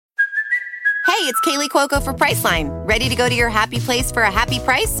it's Kaylee Cuoco for Priceline. Ready to go to your happy place for a happy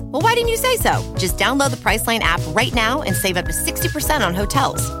price? Well, why didn't you say so? Just download the Priceline app right now and save up to 60% on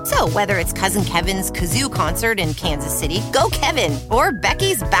hotels. So whether it's Cousin Kevin's Kazoo Concert in Kansas City, go Kevin, or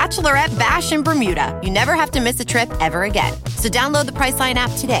Becky's Bachelorette Bash in Bermuda, you never have to miss a trip ever again. So download the Priceline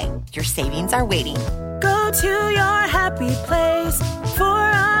app today. Your savings are waiting. Go to your happy place for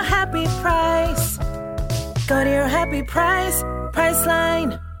a happy price. Go to your happy price,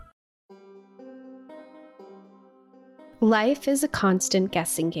 Priceline. Life is a constant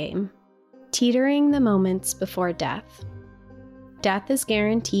guessing game, teetering the moments before death. Death is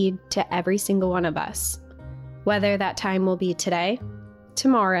guaranteed to every single one of us, whether that time will be today,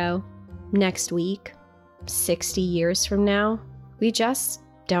 tomorrow, next week, 60 years from now. We just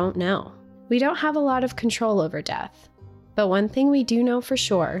don't know. We don't have a lot of control over death, but one thing we do know for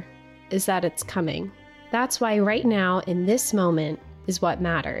sure is that it's coming. That's why right now, in this moment, is what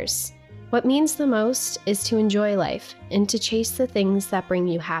matters. What means the most is to enjoy life and to chase the things that bring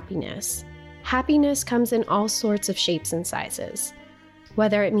you happiness. Happiness comes in all sorts of shapes and sizes.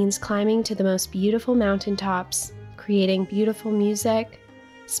 Whether it means climbing to the most beautiful mountaintops, creating beautiful music,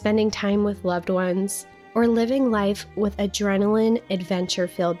 spending time with loved ones, or living life with adrenaline,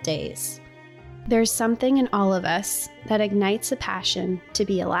 adventure-filled days. There's something in all of us that ignites a passion to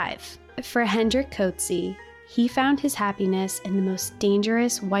be alive. For Hendrik Coetzee, he found his happiness in the most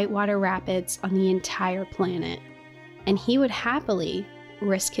dangerous whitewater rapids on the entire planet, and he would happily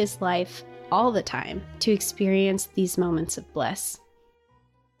risk his life all the time to experience these moments of bliss.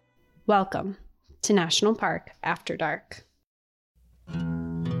 Welcome to National Park After Dark.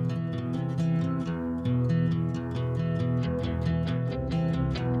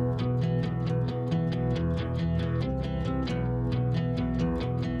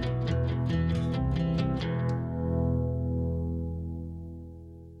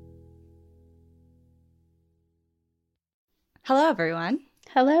 Hello, everyone.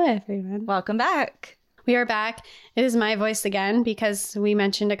 Hello, everyone. Welcome back. We are back. It is my voice again because we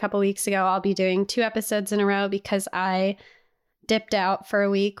mentioned a couple weeks ago I'll be doing 2 episodes in a row because I dipped out for a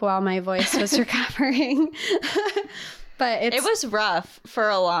week while my voice was recovering. But it was rough for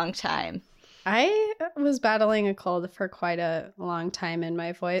a long time. I was battling a cold for quite a long time in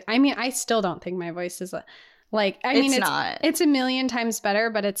my voice. I mean, I still don't think my voice is it's not. It's a million times better,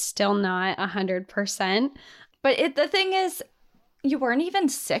 but it's still not 100%. But the thing is, you weren't even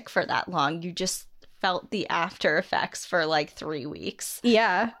sick for that long. You just felt the after effects for like 3 weeks.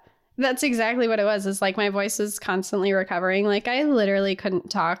 Yeah, that's exactly what it was. It's like my voice was constantly recovering. Like I literally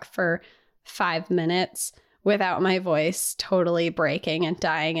couldn't talk for 5 minutes without my voice totally breaking and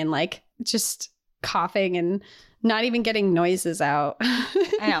dying and like just coughing and not even getting noises out.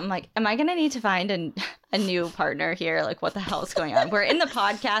 I know. I'm like, am I going to need to find a new partner here? Like, what the hell is going on? We're in the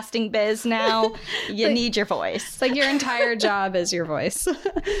podcasting biz now. You need your voice. It's like your entire job is your voice.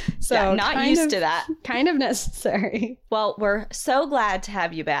 So yeah, not used to that. Kind of necessary. Well, we're so glad to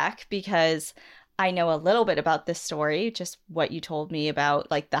have you back because I know a little bit about this story, just what you told me about,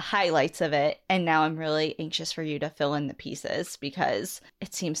 like the highlights of it. And now I'm really anxious for you to fill in the pieces because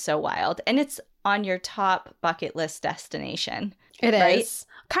it seems so wild. And it's on your top bucket list destination. It right? is.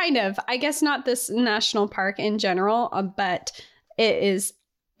 Kind of. I guess not this national park in general, but it is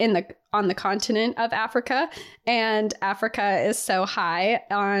on the continent of Africa. And Africa is so high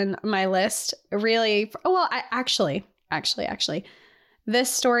on my list. Really. Well, actually, this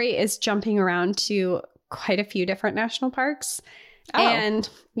story is jumping around to quite a few different national parks. Oh. And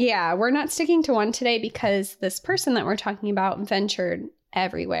yeah, we're not sticking to one today because this person that we're talking about ventured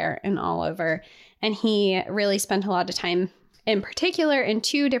everywhere and all over. And he really spent a lot of time in particular in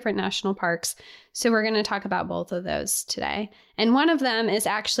 2 different national parks. So we're going to talk about both of those today. And one of them is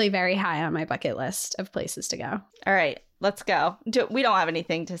actually very high on my bucket list of places to go. All right, let's go. We don't have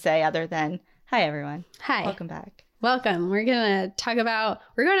anything to say other than, hi, everyone. Hi. Welcome back. Welcome. We're going to talk about,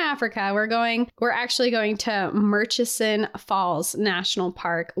 we're going to Africa. We're actually going to Murchison Falls National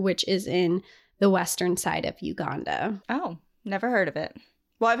Park, which is in the western side of Uganda. Oh, never heard of it.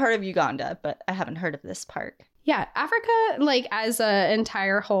 Well, I've heard of Uganda, but I haven't heard of this park. Yeah, Africa, like as an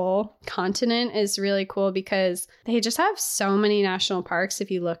entire whole continent is really cool because they just have so many national parks.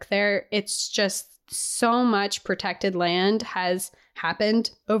 If you look there, it's just so much protected land has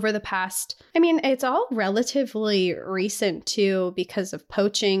happened over the past. I mean, it's all relatively recent too, because of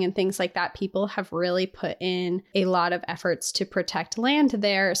poaching and things like that. People have really put in a lot of efforts to protect land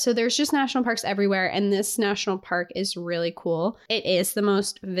there. So there's just national parks everywhere. And this national park is really cool. It is the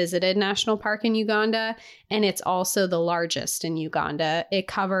most visited national park in Uganda, and it's also the largest in Uganda. It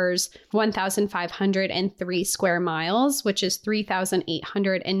covers 1,503 square miles, which is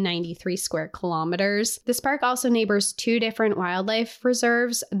 3,893 square kilometers. This park also neighbors 2 different wildlife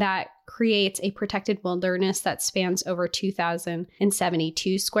reserves that creates a protected wilderness that spans over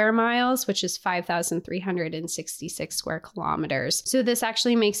 2,072 square miles, which is 5,366 square kilometers. So this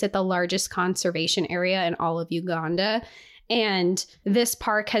actually makes it the largest conservation area in all of Uganda. And this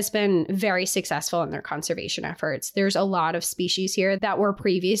park has been very successful in their conservation efforts. There's a lot of species here that were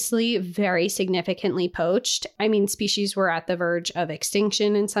previously very significantly poached. I mean, species were at the verge of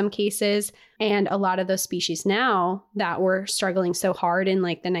extinction in some cases. And a lot of those species now that were struggling so hard in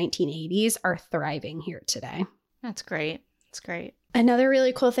like the 1980s are thriving here today. That's great. That's great. Another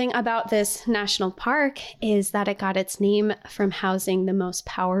really cool thing about this national park is that it got its name from housing the most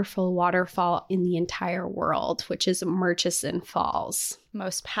powerful waterfall in the entire world, which is Murchison Falls.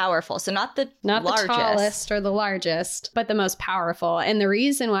 Most powerful. So not the largest. The tallest or the largest, but the most powerful. And the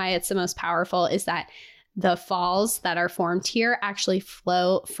reason why it's the most powerful is that the falls that are formed here actually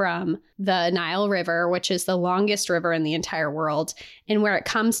flow from the Nile River, which is the longest river in the entire world. And where it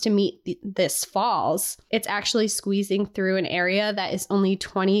comes to meet this falls, it's actually squeezing through an area that is only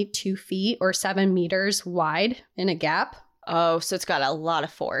 22 feet or 7 meters wide in a gap. Oh, so it's got a lot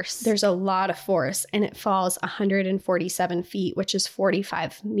of force. There's a lot of force, and it falls 147 feet, which is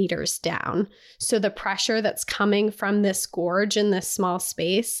 45 meters down. So the pressure that's coming from this gorge in this small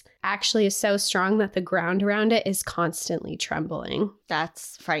space actually is so strong that the ground around it is constantly trembling.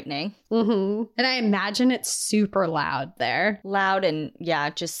 That's frightening. Mm-hmm. And I imagine it's super loud there. Loud and, yeah,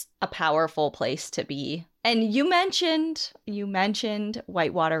 just a powerful place to be. And you mentioned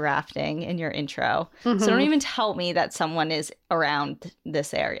whitewater rafting in your intro. Mm-hmm. So don't even tell me that someone is around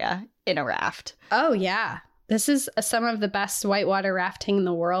this area in a raft. Oh, yeah. This is some of the best whitewater rafting in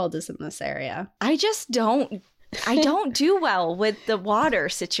the world is in this area. I don't do well with the water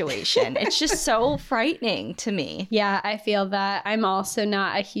situation. It's just so frightening to me. Yeah, I feel that. I'm also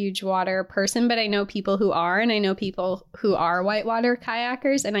not a huge water person, but I know people who are, and I know people who are whitewater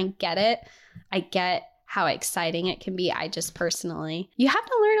kayakers, and I get it. I get how exciting it can be. I just personally, you have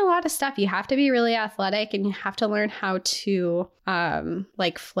to learn a lot of stuff. You have to be really athletic, and you have to learn how to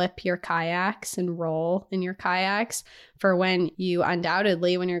like flip your kayaks and roll in your kayaks for when you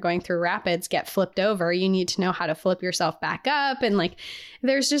undoubtedly, when you're going through rapids, get flipped over. You need to know how to flip yourself back up. And like,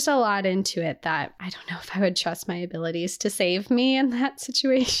 there's just a lot into it that I don't know if I would trust my abilities to save me in that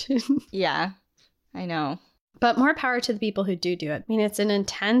situation. Yeah, I know. But more power to the people who do it. I mean, it's an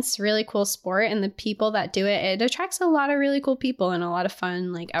intense, really cool sport. And the people that do it, it attracts a lot of really cool people and a lot of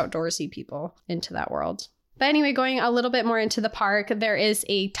fun, like outdoorsy people into that world. But anyway, going a little bit more into the park, there is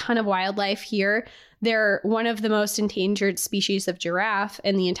a ton of wildlife here. They're one of the most endangered species of giraffe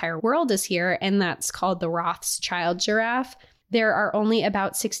in the entire world is here, and that's called the Rothschild giraffe. There are only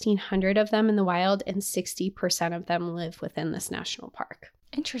about 1,600 of them in the wild, and 60% of them live within this national park.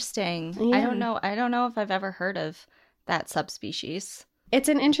 Interesting. Yeah. I don't know if I've ever heard of that subspecies. It's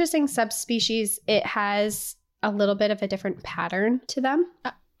an interesting subspecies. It has a little bit of a different pattern to them.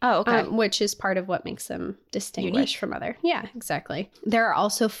 Okay. Which is part of what makes them distinguished from other. Yeah, exactly. There are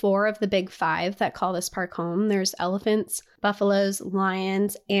also 4 of the big 5 that call this park home. There's elephants, buffaloes,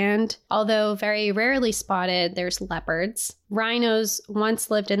 lions, and although very rarely spotted, there's leopards. Rhinos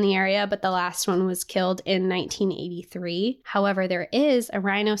once lived in the area, but the last one was killed in 1983. However, there is a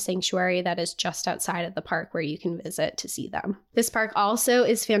rhino sanctuary that is just outside of the park where you can visit to see them. This park also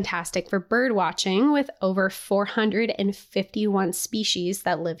is fantastic for bird watching with over 451 species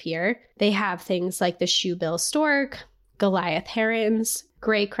that live here. They have things like the shoebill stork, Goliath herons,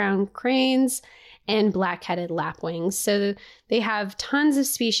 gray-crowned cranes, and black-headed lapwings. So they have tons of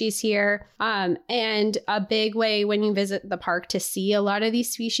species here. And a big way when you visit the park to see a lot of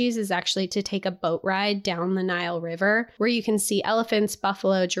these species is actually to take a boat ride down the Nile River, where you can see elephants,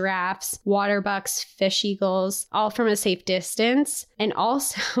 buffalo, giraffes, water bucks, fish eagles, all from a safe distance. And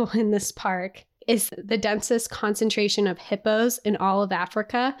also in this park is the densest concentration of hippos in all of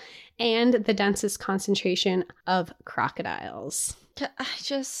Africa and the densest concentration of crocodiles.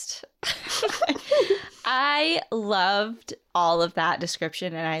 I loved all of that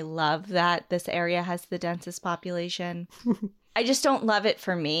description, and I love that this area has the densest population. I just don't love it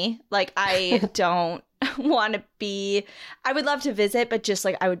for me. Like, I don't want to be, I would love to visit, but just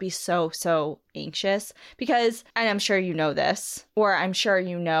like I would be so anxious because, and I'm sure you know this, or I'm sure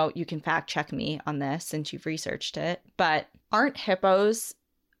you know, you can fact check me on this since you've researched it, but aren't hippos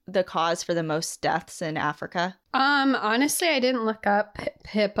the cause for the most deaths in Africa? Honestly, I didn't look up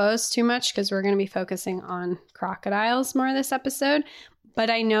hippos too much because we're going to be focusing on crocodiles more this episode, but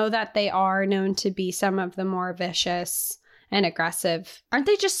I know that they are known to be some of the more vicious and aggressive. Aren't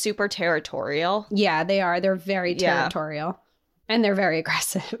they just super territorial? Yeah, they are. They're very territorial and they're very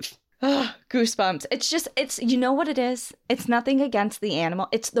aggressive. Goosebumps. It's you know what it is? It's nothing against the animal.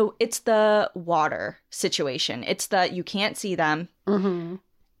 It's the water situation. It's that you can't see them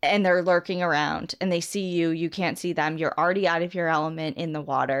and they're lurking around and they see you. You can't see them. You're already out of your element in the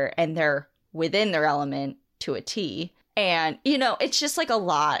water and they're within their element to a T. And, you know, it's just like a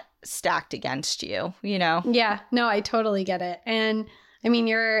lot stacked against you, you know? Yeah, no, I totally get it. And I mean,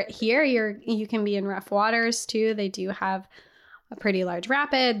 you can be in rough waters too. They do have a pretty large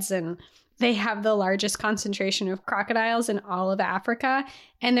rapids and they have the largest concentration of crocodiles in all of Africa.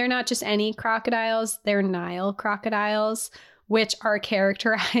 And they're not just any crocodiles, they're Nile crocodiles, which are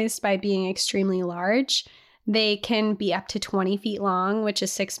characterized by being extremely large. They can be up to 20 feet long, which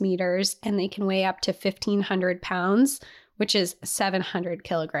is 6 meters, and they can weigh up to 1,500 pounds, which is 700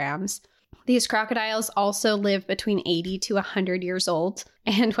 kilograms. These crocodiles also live between 80 to 100 years old.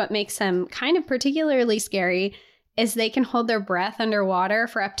 And what makes them kind of particularly scary is they can hold their breath underwater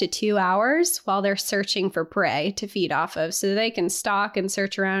for up to 2 hours while they're searching for prey to feed off of. So they can stalk and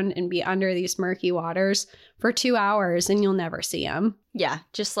search around and be under these murky waters for 2 hours and you'll never see them. Yeah,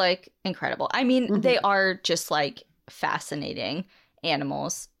 just like incredible. I mean, they are just like fascinating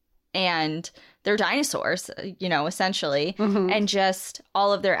animals and they're dinosaurs, you know, essentially. And just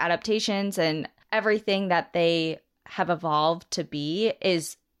all of their adaptations and everything that they have evolved to be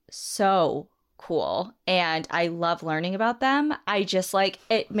is so cool. And I love learning about them. I just like,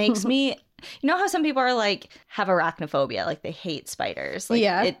 it makes me, you know how some people are like, have arachnophobia, like they hate spiders. Like,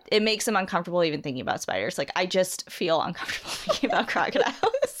 yeah. It makes them uncomfortable even thinking about spiders. Like I just feel uncomfortable thinking about crocodiles.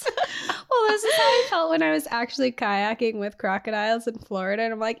 Well, this is how I felt when I was actually kayaking with crocodiles in Florida.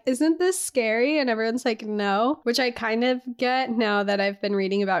 And I'm like, isn't this scary? And everyone's like, no, which I kind of get now that I've been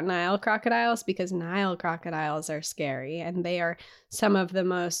reading about Nile crocodiles, because Nile crocodiles are scary and they are some of the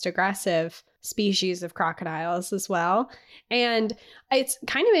most aggressive species of crocodiles as well. And it's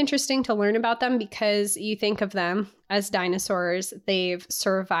kind of interesting to learn about them because you think of them as dinosaurs. They've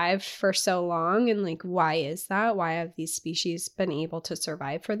survived for so long. And like, why is that? Why have these species been able to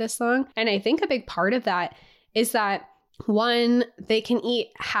survive for this long? And I think a big part of that is that, one, they can eat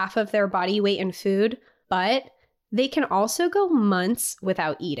half of their body weight in food, but they can also go months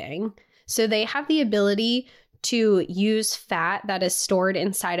without eating. So they have the ability to use fat that is stored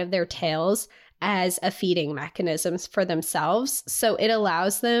inside of their tails as a feeding mechanism for themselves. So it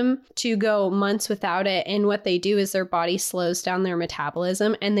allows them to go months without it. And what they do is their body slows down their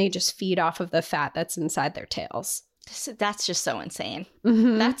metabolism and they just feed off of the fat that's inside their tails. That's just so insane.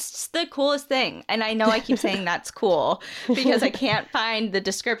 That's the coolest thing. And I know I keep saying that's cool because I can't find the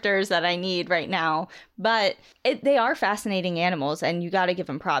descriptors that I need right now. But they are fascinating animals and you got to give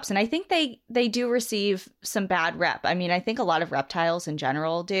them props. And I think they do receive some bad rep. I mean, I think a lot of reptiles in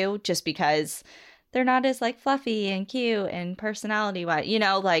general do, just because they're not as like fluffy and cute and personality-wise. You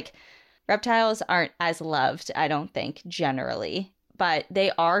know, like reptiles aren't as loved, I don't think, generally. But they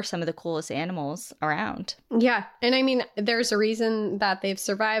are some of the coolest animals around. Yeah. And I mean, there's a reason that they've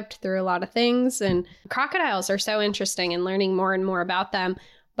survived through a lot of things. And crocodiles are so interesting and learning more and more about them.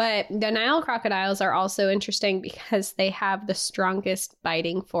 But the Nile crocodiles are also interesting because they have the strongest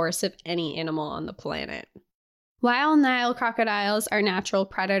biting force of any animal on the planet. While Nile crocodiles are natural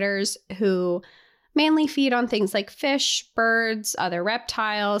predators who mainly feed on things like fish, birds, other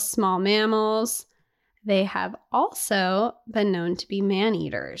reptiles, small mammals, they have also been known to be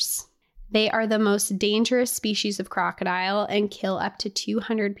man-eaters. They are the most dangerous species of crocodile and kill up to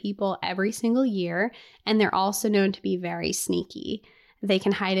 200 people every single year, and they're also known to be very sneaky. They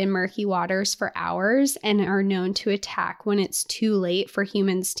can hide in murky waters for hours and are known to attack when it's too late for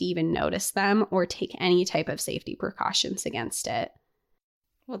humans to even notice them or take any type of safety precautions against it.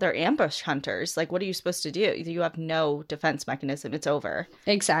 Well, they're ambush hunters. Like, what are you supposed to do? You have no defense mechanism. It's over.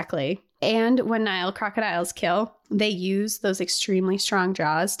 Exactly. And when Nile crocodiles kill, they use those extremely strong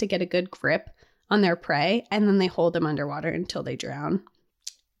jaws to get a good grip on their prey, and then they hold them underwater until they drown.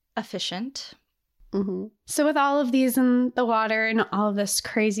 Efficient. So with all of these in the water and all of this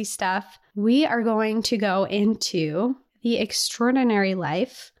crazy stuff, we are going to go into the extraordinary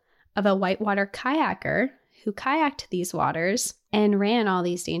life of a whitewater kayaker who kayaked these waters and ran all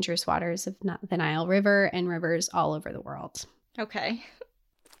these dangerous waters of the Nile River and rivers all over the world. Okay.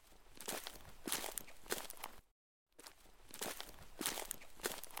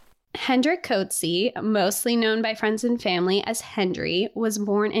 Hendrik Coetzee, mostly known by friends and family as Hendry, was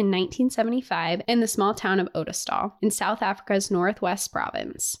born in 1975 in the small town of Ottestad in South Africa's Northwest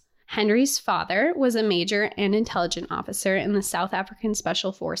Province. Henry's father was a major and intelligence officer in the South African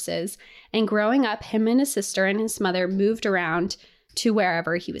Special Forces, and growing up, him and his sister and his mother moved around to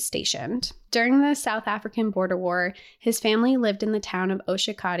wherever he was stationed. During the South African Border War, his family lived in the town of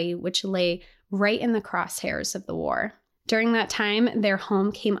Oshakati, which lay right in the crosshairs of the war. During that time, their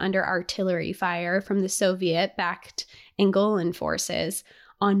home came under artillery fire from the Soviet-backed Angolan forces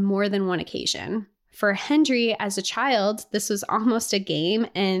on more than one occasion. For Hendry, as a child, this was almost a game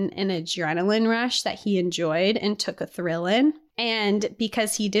and an adrenaline rush that he enjoyed and took a thrill in. And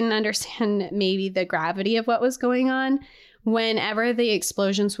because he didn't understand maybe the gravity of what was going on, whenever the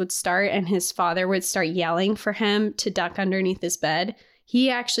explosions would start and his father would start yelling for him to duck underneath his bed, he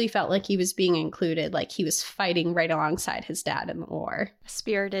actually felt like he was being included, like he was fighting right alongside his dad in the war.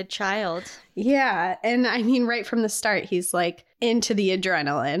 Spirited child. Yeah. And I mean, right from the start, he's like into the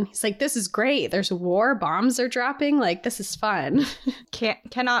adrenaline. He's like, this is great. There's war. Bombs are dropping. Like, this is fun.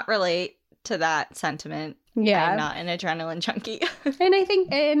 Cannot relate to that sentiment. Yeah. I'm not an adrenaline junkie. And I think,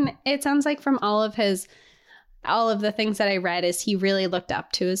 and it sounds like from all of the things that I read is he really looked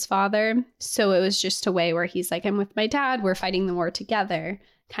up to his father. So it was just a way where he's like, I'm with my dad. We're fighting the war together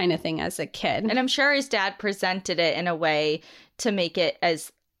kind of thing as a kid. And I'm sure his dad presented it in a way to make it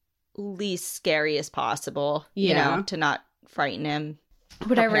as least scary as possible, you know, to not frighten him.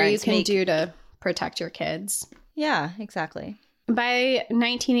 Whatever you can do to protect your kids. Yeah, exactly. By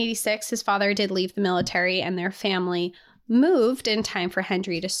 1986, his father did leave the military and their family moved in time for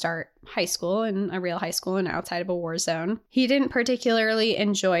Hendry to start high school, in a real high school and outside of a war zone. He didn't particularly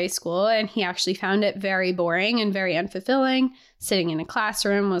enjoy school, and he actually found it very boring and very unfulfilling. Sitting in a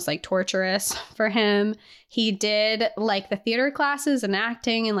classroom was like torturous for him. He did like the theater classes and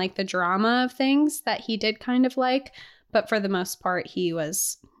acting and like the drama of things that he did kind of like, but for the most part, he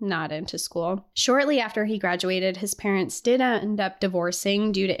was not into school. Shortly after he graduated, his parents did end up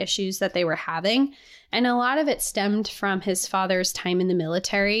divorcing due to issues that they were having. And a lot of it stemmed from his father's time in the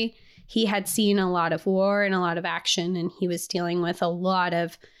military. He had seen a lot of war and a lot of action, and he was dealing with a lot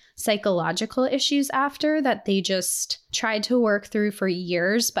of psychological issues after that they just tried to work through for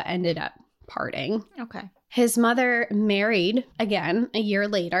years, but ended up parting. Okay. His mother married again a year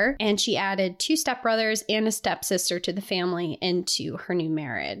later, and she added 2 stepbrothers and a stepsister to the family into her new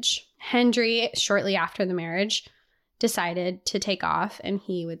marriage. Hendry, shortly after the marriage, decided to take off, and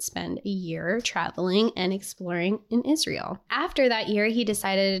he would spend a year traveling and exploring in Israel. After that year, he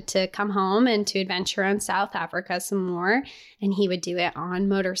decided to come home and to adventure in South Africa some more, and he would do it on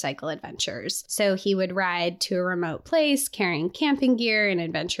motorcycle adventures. So he would ride to a remote place carrying camping gear and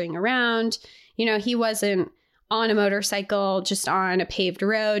adventuring around. You know, he wasn't on a motorcycle just on a paved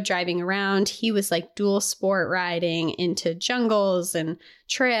road driving around. He was like dual sport riding into jungles and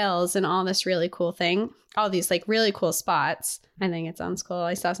trails and all this really cool thing. All these like really cool spots. I think it sounds cool.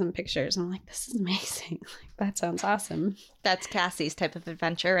 I saw some pictures. I'm like, this is amazing. Like, that sounds awesome. That's Cassie's type of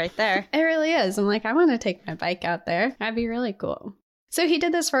adventure right there. It really is. I'm like, I want to take my bike out there. That'd be really cool. So he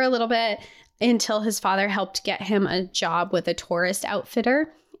did this for a little bit until his father helped get him a job with a tourist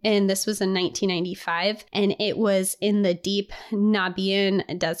outfitter. And this was in 1995, and it was in the deep Nubian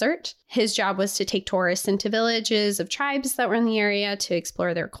desert. His job was to take tourists into villages of tribes that were in the area to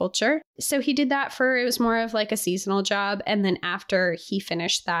explore their culture. So he did that it was more of like a seasonal job. And then after he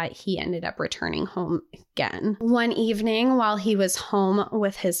finished that, he ended up returning home again. One evening while he was home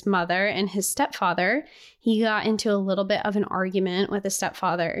with his mother and his stepfather, he got into a little bit of an argument with his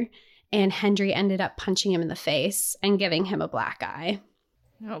stepfather, and Hendry ended up punching him in the face and giving him a black eye.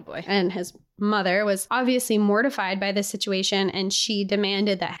 Oh, boy. And his mother was obviously mortified by the situation, and she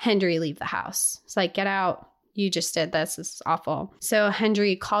demanded that Hendry leave the house. It's like, get out. You just did this. This is awful. So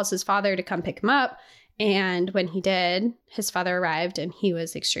Hendry calls his father to come pick him up. And when he did, his father arrived, and he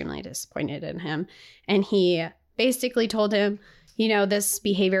was extremely disappointed in him. And he basically told him, you know, this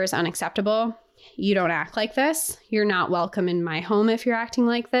behavior is unacceptable. You don't act like this. You're not welcome in my home if you're acting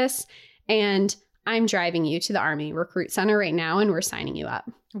like this. And I'm driving you to the Army Recruit Center right now, and we're signing you up.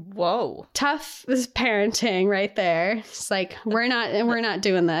 Whoa. Tough parenting right there. It's like, we're not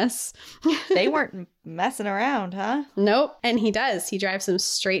doing this. They weren't messing around, huh? Nope. And he does. He drives him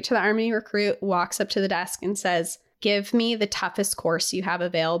straight to the Army Recruit, walks up to the desk and says, give me the toughest course you have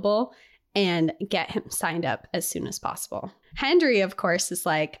available, and get him signed up as soon as possible. Henry, of course, is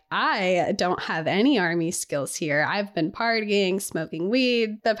like, I don't have any army skills here. I've been partying, smoking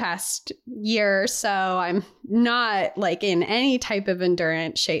weed the past year or so. I'm not like in any type of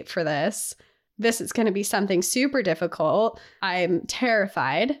endurance shape for this. This is going to be something super difficult. I'm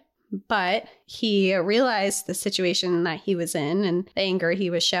terrified. But he realized the situation that he was in and the anger he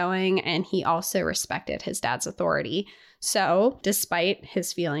was showing, and he also respected his dad's authority. So, despite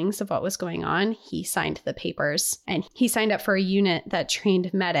his feelings of what was going on, he signed the papers and he signed up for a unit that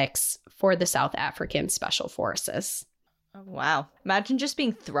trained medics for the South African Special Forces. Oh, wow. Imagine just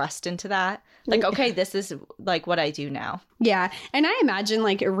being thrust into that. Like, okay, this is like what I do now. Yeah. And I imagine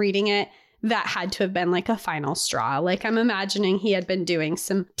like reading it, that had to have been like a final straw. Like I'm imagining he had been doing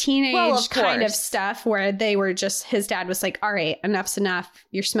some teenage kind of stuff where they were just, his dad was like, all right, enough's enough.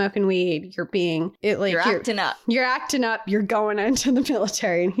 You're smoking weed. You're being like, you're acting up. You're acting up. You're going into the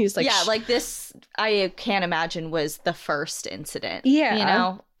military. And he's like, yeah, like this, I can't imagine was the first incident. Yeah. You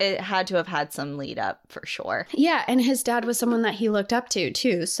know, it had to have had some lead up for sure. Yeah. And his dad was someone that he looked up to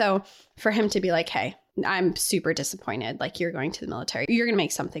too. So for him to be like, hey, I'm super disappointed. Like, you're going to the military. You're going to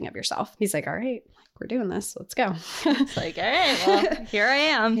make something of yourself. He's like, all right, we're doing this. Let's go. It's like, all right, well, here I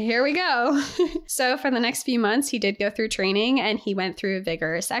am. Here we go. So for the next few months, he did go through training and he went through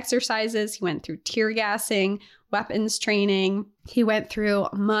vigorous exercises. He went through tear gassing, weapons training. He went through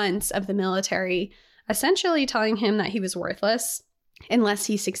months of the military, essentially telling him that he was worthless unless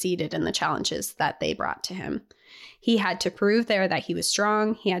he succeeded in the challenges that they brought to him. He had to prove there that he was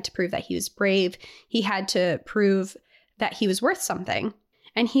strong. He had to prove that he was brave. He had to prove that he was worth something.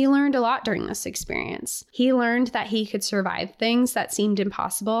 And he learned a lot during this experience. He learned that he could survive things that seemed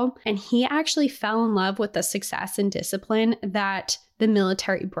impossible. And he actually fell in love with the success and discipline that the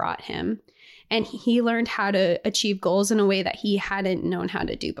military brought him. And he learned how to achieve goals in a way that he hadn't known how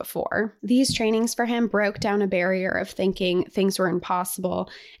to do before. These trainings for him broke down a barrier of thinking things were impossible.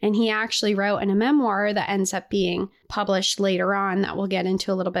 And he actually wrote in a memoir that ends up being published later on that we'll get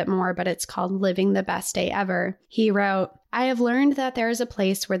into a little bit more, but it's called Living the Best Day Ever. He wrote, I have learned that there is a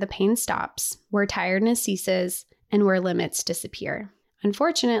place where the pain stops, where tiredness ceases, and where limits disappear.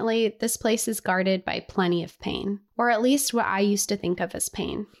 Unfortunately, this place is guarded by plenty of pain, or at least what I used to think of as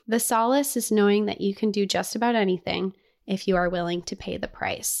pain. The solace is knowing that you can do just about anything if you are willing to pay the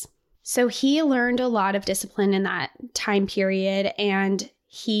price. So he learned a lot of discipline in that time period, and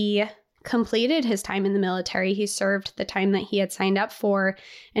he completed his time in the military. He served the time that he had signed up for.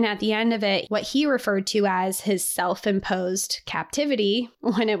 And at the end of it, what he referred to as his self-imposed captivity,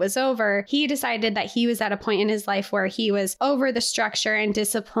 when it was over, he decided that he was at a point in his life where he was over the structure and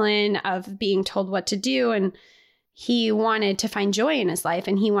discipline of being told what to do. And he wanted to find joy in his life,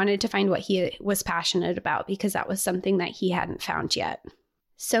 and he wanted to find what he was passionate about, because that was something that he hadn't found yet.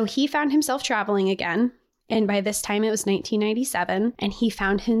 So he found himself traveling again. And by this time, it was 1997, and he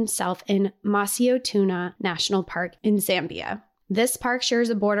found himself in Masiotuna National Park in Zambia. This park shares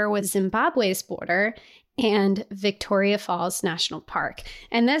a border with Zimbabwe's border and Victoria Falls National Park.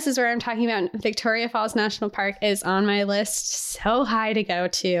 And this is where I'm talking about. Victoria Falls National Park is on my list, so high to go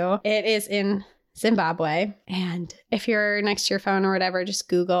to. It is in Zimbabwe. And if you're next to your phone or whatever, just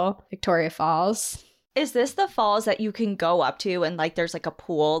Google Victoria Falls. Is this the falls that you can go up to and like there's like a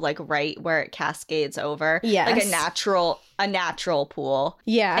pool like right where it cascades over? Yes. Like a natural pool.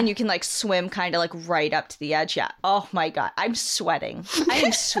 Yeah. And you can like swim kind of like right up to the edge. Yeah. Oh my God. I'm sweating. I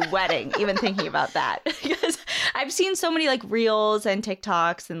am sweating even thinking about that. Because I've seen so many like reels and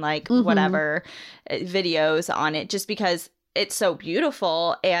TikToks and like whatever videos on it, just because it's so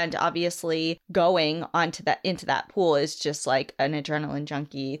beautiful. And obviously going into that pool is just like an adrenaline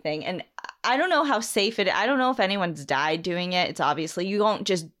junkie thing. And I don't know how safe it is. I don't know if anyone's died doing it. It's obviously, you won't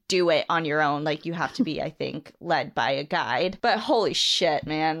just do it on your own. Like, you have to be, I think, led by a guide. But holy shit,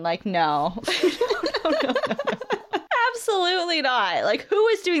 man. Like, no. No. Absolutely not. Like, who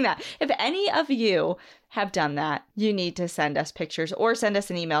is doing that? If any of you have done that, you need to send us pictures or send us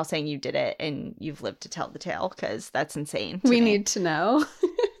an email saying you did it and you've lived to tell the tale, because that's insane. We need to know.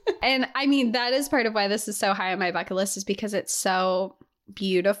 And I mean, that is part of why this is so high on my bucket list, is because it's so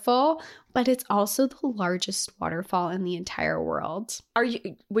beautiful, but it's also the largest waterfall in the entire world.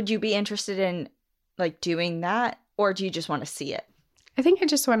 Would you be interested in like doing that, or do you just want to see it? I think I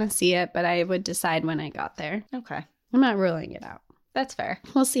just want to see it, but I would decide when I got there. Okay. I'm not ruling it out. That's fair.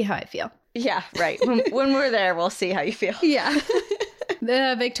 We'll see how I feel. Yeah, right. When we're there, we'll see how you feel. Yeah.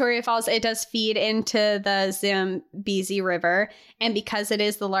 The Victoria Falls, it does feed into the Zambezi River. And because it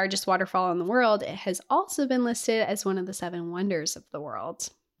is the largest waterfall in the world, it has also been listed as one of the 7 wonders of the world.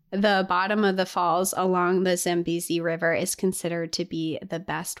 The bottom of the falls along the Zambezi River is considered to be the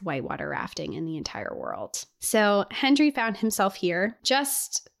best whitewater rafting in the entire world. So Hendry found himself here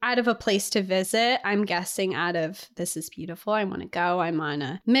just out of a place to visit. I'm guessing out of, this is beautiful, I want to go. I'm on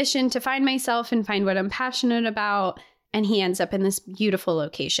a mission to find myself and find what I'm passionate about. And he ends up in this beautiful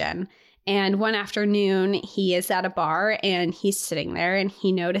location. And one afternoon, he is at a bar and he's sitting there and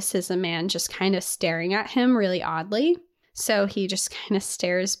he notices a man just kind of staring at him really oddly. So he just kind of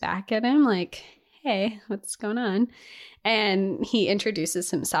stares back at him like, hey, what's going on? And he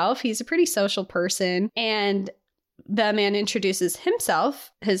introduces himself. He's a pretty social person. And the man introduces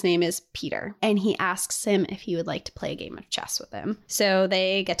himself. His name is Peter. And he asks him if he would like to play a game of chess with him. So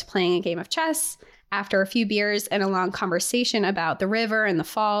they get to playing a game of chess. After a few beers and a long conversation about the river and the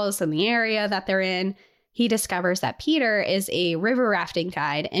falls and the area that they're in, he discovers that Peter is a river rafting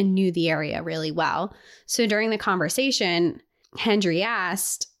guide and knew the area really well. So during the conversation, Hendry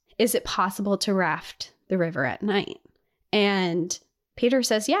asked, is it possible to raft the river at night? And Peter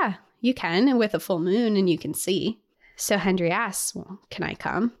says, yeah, you can, with a full moon and you can see. So Hendry asks, well, can I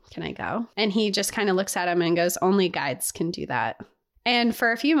come? Can I go? And he just kind of looks at him and goes, only guides can do that. And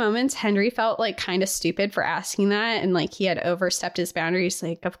for a few moments, Hendry felt like kind of stupid for asking that. And like he had overstepped his boundaries.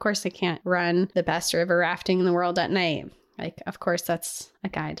 Like, of course I can't run the best river rafting in the world at night. Like, of course that's a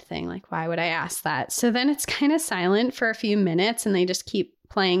guide thing. Like, why would I ask that? So then it's kind of silent for a few minutes and they just keep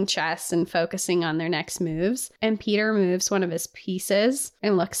playing chess and focusing on their next moves. And Peter moves one of his pieces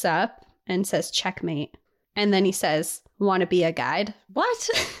and looks up and says, checkmate. And then he says, want to be a guide? What?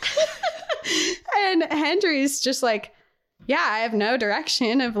 And Hendry's just like, yeah, I have no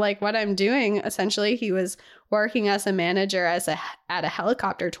direction of like what I'm doing. Essentially, he was working as a manager at a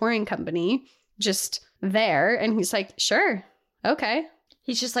helicopter touring company, just there. And he's like, sure, okay.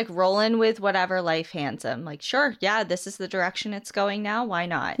 He's just like rolling with whatever life hands him. Like, sure, yeah, this is the direction it's going now. Why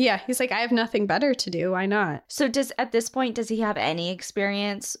not? Yeah, he's like, I have nothing better to do. Why not? So at this point, does he have any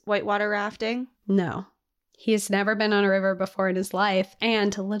experience whitewater rafting? No. He's never been on a river before in his life,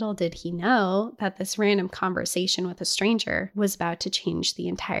 and little did he know that this random conversation with a stranger was about to change the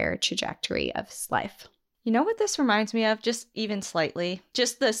entire trajectory of his life. You know what this reminds me of, just even slightly?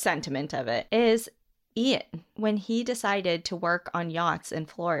 Just the sentiment of it is Ian, when he decided to work on yachts in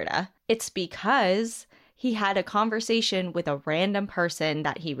Florida. It's because he had a conversation with a random person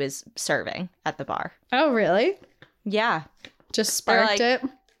that he was serving at the bar. Oh, really? Yeah. Just sparked it?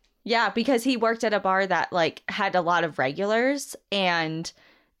 Yeah, because he worked at a bar that like had a lot of regulars, and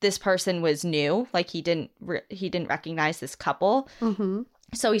this person was new. Like he didn't recognize this couple. Mm-hmm.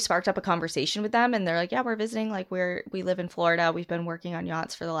 So he sparked up a conversation with them and they're like, yeah, we're visiting. Like we live in Florida. We've been working on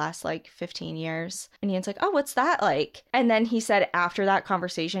yachts for the last like 15 years. And Ian's like, oh, what's that like? And then he said after that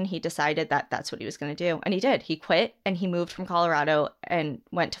conversation, he decided that that's what he was going to do. And he did. He quit and he moved from Colorado and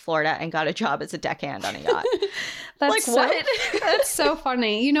went to Florida and got a job as a deckhand on a yacht. That's like, what? That's so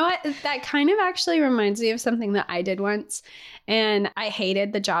funny. You know what? That kind of actually reminds me of something that I did once. And I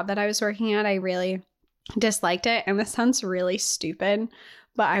hated the job that I was working at. I really disliked it. And this sounds really stupid,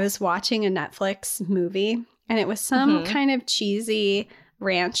 but I was watching a Netflix movie and it was some kind of cheesy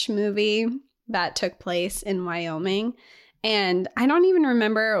ranch movie that took place in Wyoming. And I don't even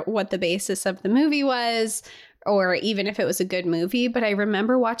remember what the basis of the movie was or even if it was a good movie, but I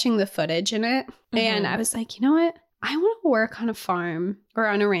remember watching the footage in it. And I was like, you know what? I want to work on a farm or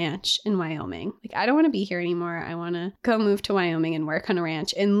on a ranch in Wyoming. Like, I don't want to be here anymore. I want to go move to Wyoming and work on a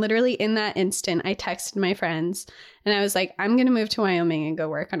ranch. And literally in that instant, I texted my friends and I was like, I'm going to move to Wyoming and go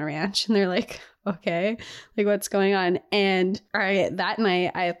work on a ranch. And they're like, okay, like what's going on? And that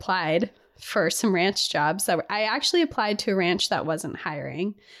night I applied for some ranch jobs. I actually applied to a ranch that wasn't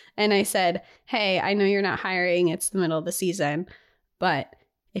hiring. And I said, hey, I know you're not hiring. It's the middle of the season, but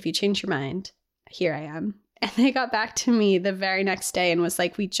if you change your mind, here I am. And they got back to me the very next day and was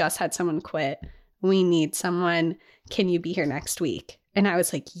like, we just had someone quit. We need someone. Can you be here next week? And I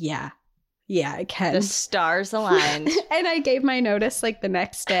was like, yeah, I can. The stars aligned. And I gave my notice like the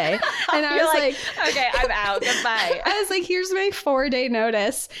next day. And I was like, okay, I'm out. Goodbye. I was like, here's my 4-day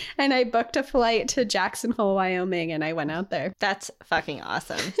notice. And I booked a flight to Jackson Hole, Wyoming, and I went out there. That's fucking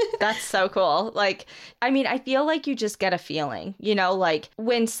awesome. That's so cool. Like, I mean, I feel like you just get a feeling, you know, like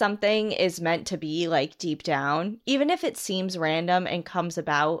when something is meant to be like deep down, even if it seems random and comes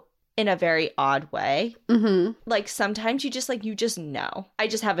about in a very odd way. Like sometimes you just know. I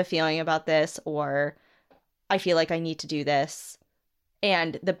just have a feeling about this, or I feel like I need to do this.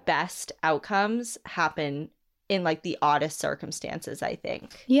 And the best outcomes happen in like the oddest circumstances, I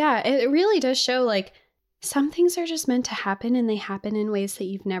think. Yeah, it really does show like some things are just meant to happen and they happen in ways that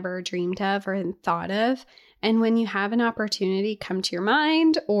you've never dreamed of or thought of. And when you have an opportunity come to your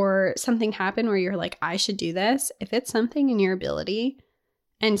mind or something happen where you're like, I should do this, if it's something in your ability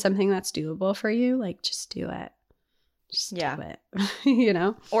and something that's doable for you, like just do it. Just do it, you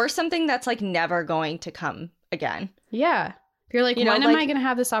know? Or something that's like never going to come again. Yeah. You're like, when am I going to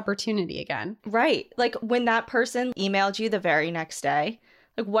have this opportunity again? Right. Like when that person emailed you the very next day,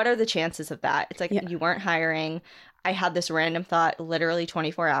 like what are the chances of that? It's like you weren't hiring. I had this random thought literally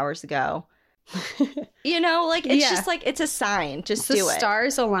 24 hours ago. You know, like it's just like it's a sign. Just do it. The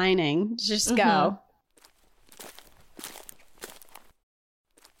stars aligning. Just go.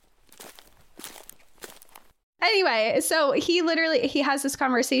 Anyway, so he has this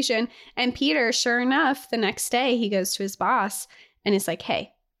conversation, and Peter, sure enough, the next day he goes to his boss and is like,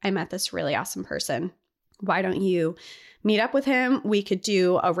 hey, I met this really awesome person. Why don't you meet up with him? We could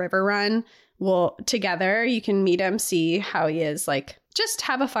do a river run. Well, together you can meet him, see how he is, like just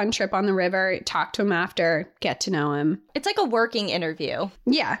have a fun trip on the river, talk to him after, get to know him. It's like a working interview.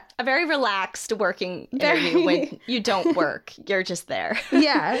 Yeah. A very relaxed working interview when you don't work. You're just there.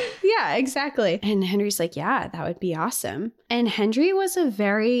 Yeah, exactly. And Henry's like, yeah, that would be awesome. And Henry was a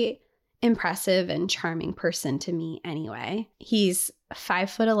very impressive and charming person to me anyway. He's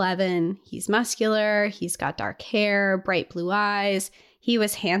 5'11". He's muscular. He's got dark hair, bright blue eyes. He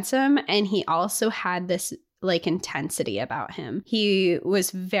was handsome, and he also had this like intensity about him. He was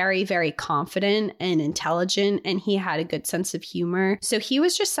very, very confident and intelligent, and he had a good sense of humor. So he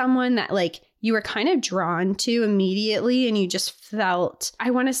was just someone that like you were kind of drawn to immediately, and you just felt, I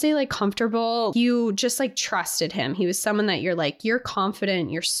want to say like comfortable. You just like trusted him. He was someone that you're like, you're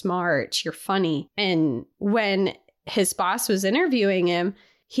confident, you're smart, you're funny. And when his boss was interviewing him,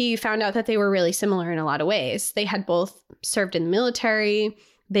 he found out that they were really similar in a lot of ways. They had both served in the military.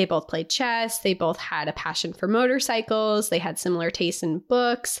 They both played chess. They both had a passion for motorcycles. They had similar tastes in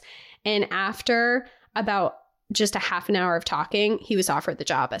books. And after about just a half an hour of talking, he was offered the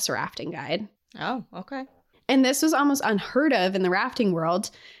job as a rafting guide. Oh, okay. And this was almost unheard of in the rafting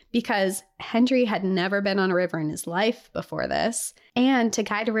world because Henry had never been on a river in his life before this. And to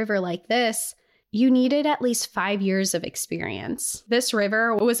guide a river like this, you needed at least 5 years of experience. This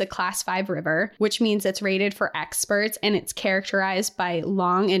river was a Class 5 river, which means it's rated for experts, and it's characterized by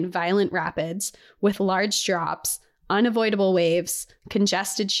long and violent rapids with large drops, unavoidable waves,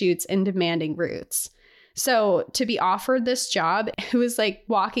 congested chutes, and demanding routes. So to be offered this job, it was like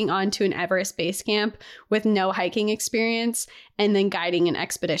walking onto an Everest base camp with no hiking experience and then guiding an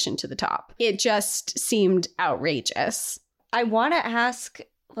expedition to the top. It just seemed outrageous. I want to ask,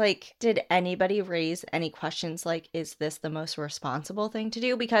 like, did anybody raise any questions like, is this the most responsible thing to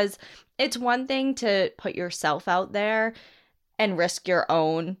do? Because it's one thing to put yourself out there and risk your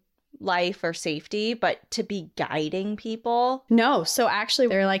own life or safety, but to be guiding people? No. So actually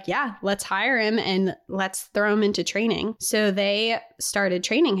they're like, yeah, let's hire him and let's throw him into training. So they started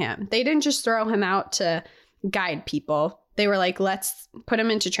training him. They didn't just throw him out to guide people. They were like, let's put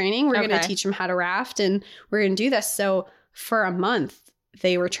him into training. We're going to teach him how to raft and we're going to do this. So for a month,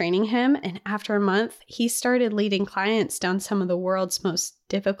 they were training him. And after a month, he started leading clients down some of the world's most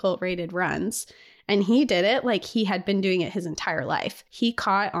difficult rated runs. And he did it like he had been doing it his entire life. He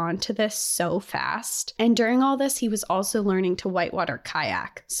caught on to this so fast. And during all this, he was also learning to whitewater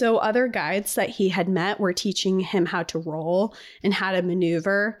kayak. So other guides that he had met were teaching him how to roll and how to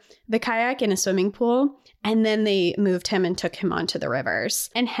maneuver the kayak in a swimming pool. And then they moved him and took him onto the rivers.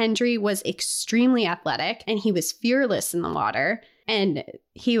 And Henry was extremely athletic and he was fearless in the water. And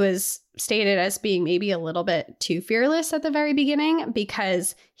he was stated as being maybe a little bit too fearless at the very beginning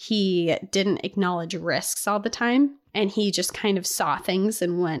because he didn't acknowledge risks all the time. And he just kind of saw things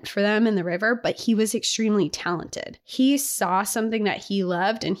and went for them in the river. But he was extremely talented. He saw something that he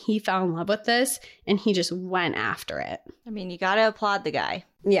loved and he fell in love with this and he just went after it. I mean, you got to applaud the guy.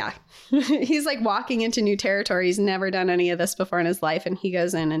 Yeah. He's like walking into new territory. He's never done any of this before in his life. And he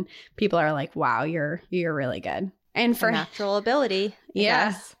goes in and people are like, wow, you're really good. And for natural ability. Yeah.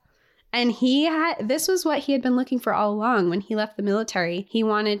 Yes. And this was what he had been looking for all along. When he left the military, he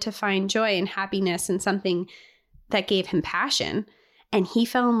wanted to find joy and happiness in something that gave him passion. And he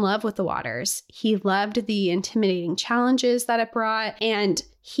fell in love with the waters. He loved the intimidating challenges that it brought. And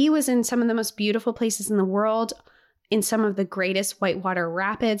he was in some of the most beautiful places in the world, in some of the greatest whitewater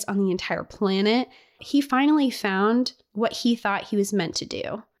rapids on the entire planet. He finally found what he thought he was meant to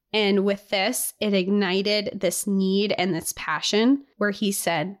do. And with this, it ignited this need and this passion where he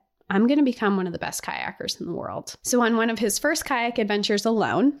said, I'm going to become one of the best kayakers in the world. So on one of his first kayak adventures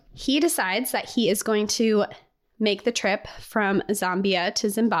alone, he decides that he is going to make the trip from Zambia to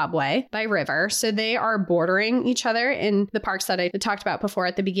Zimbabwe by river. So they are bordering each other in the parks that I talked about before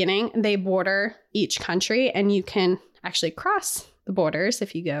at the beginning. They border each country, and you can actually cross the borders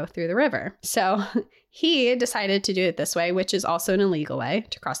if you go through the river. So he decided to do it this way, which is also an illegal way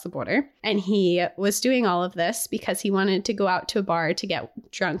to cross the border. And he was doing all of this because he wanted to go out to a bar to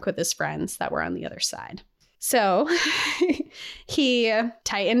get drunk with his friends that were on the other side. So he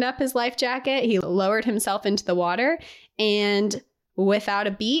tightened up his life jacket, he lowered himself into the water, and without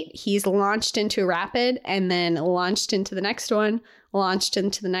a beat, he's launched into a rapid and then launched into the next one,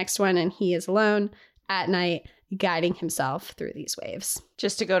 and he is alone at night guiding himself through these waves.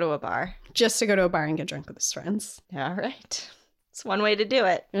 Just to go to a bar. Just to go to a bar and get drunk with his friends. All right. It's one way to do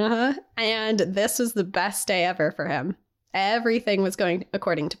it. And this was the best day ever for him. Everything was going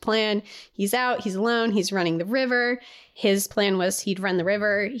according to plan. He's out, he's alone, he's running the river. His plan was he'd run the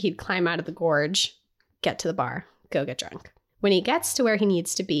river, he'd climb out of the gorge, get to the bar, go get drunk. When he gets to where he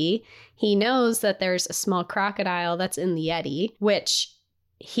needs to be, he knows that there's a small crocodile that's in the eddy, which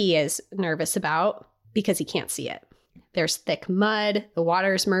he is nervous about because he can't see it. There's thick mud, the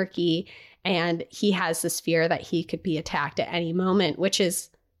water's murky, and he has this fear that he could be attacked at any moment, which is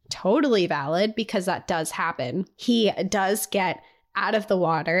totally valid because that does happen. He does get out of the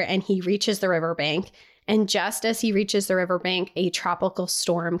water and he reaches the riverbank. And just as he reaches the riverbank, a tropical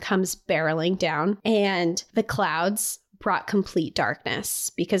storm comes barreling down, and the clouds brought complete darkness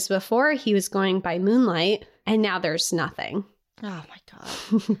because before he was going by moonlight and now there's nothing. Oh my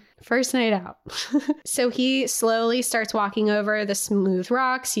God. First night out. So he slowly starts walking over the smooth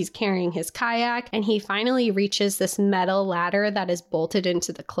rocks. He's carrying his kayak, and he finally reaches this metal ladder that is bolted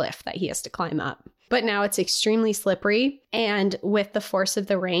into the cliff that he has to climb up. But now it's extremely slippery, and with the force of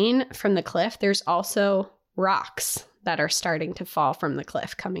the rain from the cliff, there's also rocks that are starting to fall from the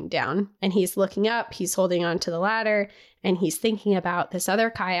cliff coming down. And he's looking up, he's holding onto the ladder, and he's thinking about this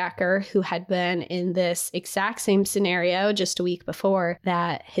other kayaker who had been in this exact same scenario just a week before,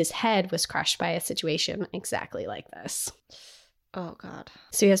 that his head was crushed by a situation exactly like this. Oh, God.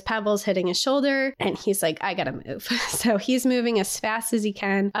 So he has pebbles hitting his shoulder, and he's like, I gotta move. So he's moving as fast as he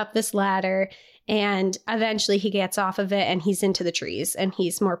can up this ladder, and eventually he gets off of it and he's into the trees, and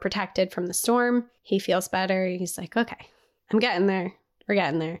he's more protected from the storm. He feels better. He's like, okay, I'm getting there. We're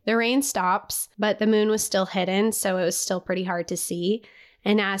getting there. The rain stops, but the moon was still hidden, so it was still pretty hard to see.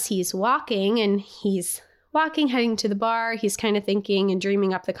 And as he's walking, heading to the bar, he's kind of thinking and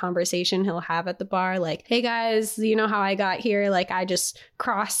dreaming up the conversation he'll have at the bar. Like, hey guys, you know how I got here? Like, I just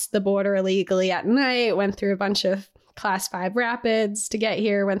crossed the border illegally at night, went through a bunch of class 5 rapids to get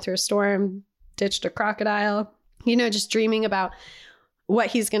here, went through a storm, ditched a crocodile, just dreaming about what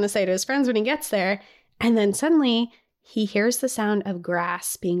he's going to say to his friends when he gets there. And then suddenly he hears the sound of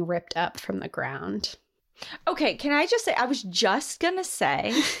grass being ripped up from the ground. Okay, can I just say, I was just going to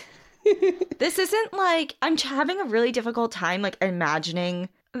say, this isn't like, I'm having a really difficult time like imagining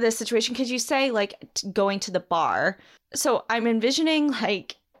this situation, because you say like going to the bar. So I'm envisioning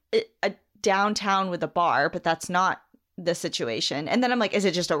like a downtown with a bar, but that's not the situation. And then I'm like, is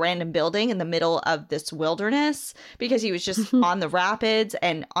it just a random building in the middle of this wilderness? Because he was just on the rapids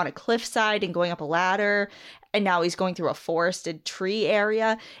and on a cliffside and going up a ladder, and now he's going through a forested tree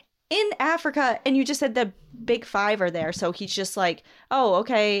area in Africa, and you just said the big 5 are there. So he's just like, oh,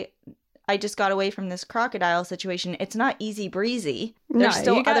 okay, I just got away from this crocodile situation. It's not easy breezy. There's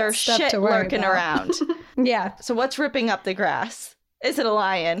still other shit lurking around. Yeah. So what's ripping up the grass? Is it a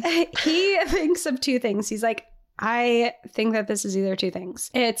lion? He thinks of 2 things. He's like, I think that this is either 2 things.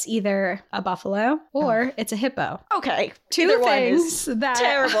 It's either a buffalo or it's a hippo. Okay. 2 things that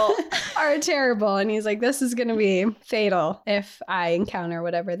terrible. are terrible. And he's like, this is going to be fatal if I encounter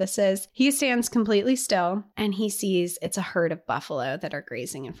whatever this is. He stands completely still and he sees it's a herd of buffalo that are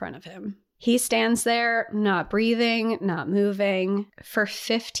grazing in front of him. He stands there, not breathing, not moving, for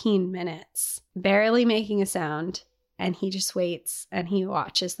 15 minutes, barely making a sound. And he just waits and he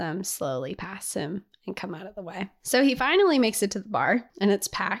watches them slowly pass him and come out of the way. So he finally makes it to the bar, and it's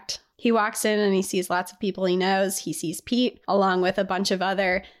packed. He walks in and he sees lots of people he knows. He sees Pete along with a bunch of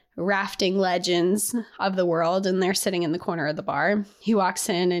other rafting legends of the world, and they're sitting in the corner of the bar. He walks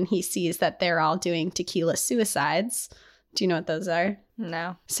in and he sees that they're all doing tequila suicides. Do you know what those are?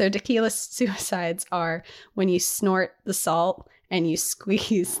 No. So tequila suicides are when you snort the salt and you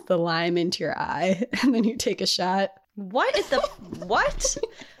squeeze the lime into your eye and then you take a shot. What is the what?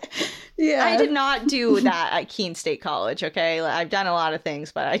 Yeah. I did not do that at Keene State College, okay? I've done a lot of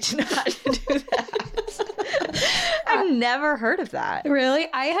things, but I did not do that. I've never heard of that. Really?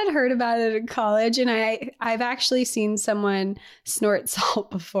 I had heard about it in college, and I've actually seen someone snort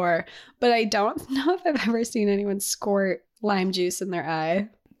salt before, but I don't know if I've ever seen anyone squirt lime juice in their eye.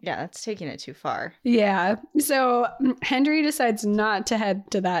 Yeah, that's taking it too far. Yeah. So Henry decides not to head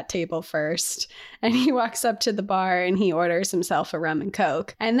to that table first. And he walks up to the bar and he orders himself a rum and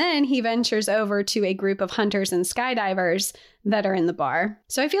coke. And then he ventures over to a group of hunters and skydivers that are in the bar.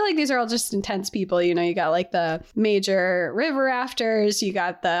 So I feel like these are all just intense people. You know, you got like the major river rafters, you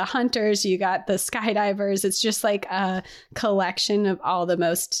got the hunters, you got the skydivers. It's just like a collection of all the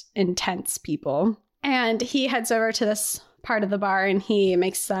most intense people. And he heads over to this part of the bar and he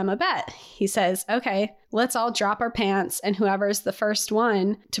makes them a bet. He says, okay, let's all drop our pants and whoever's the first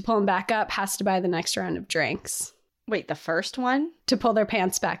one to pull them back up has to buy the next round of drinks. Wait, the first one? To pull their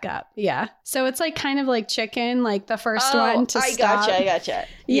pants back up. Yeah. So it's like kind of like chicken, like the first one to stop. I gotcha.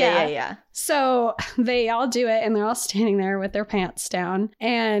 Yeah. So they all do it and they're all standing there with their pants down.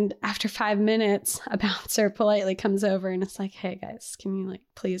 And after 5 minutes, a bouncer politely comes over and it's like, hey guys, can you like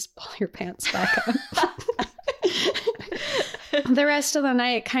please pull your pants back up? The rest of the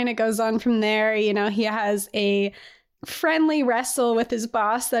night kind of goes on from there. You know, he has a friendly wrestle with his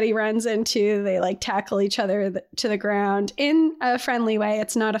boss that he runs into. They like tackle each other to the ground in a friendly way.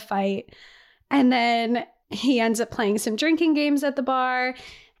 It's not a fight. And then he ends up playing some drinking games at the bar.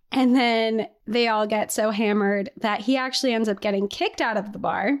 And then they all get so hammered that he actually ends up getting kicked out of the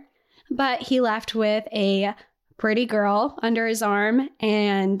bar. But he left with a pretty girl under his arm,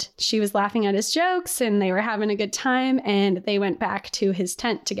 and she was laughing at his jokes and they were having a good time, and they went back to his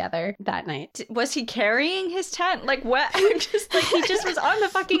tent together that night. Was he carrying his tent? Like what? I'm just like, he just was on the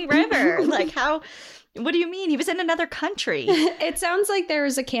fucking river. Like how? What do you mean? He was in another country. It sounds like there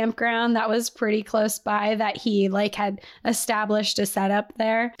was a campground that was pretty close by that he like had established a setup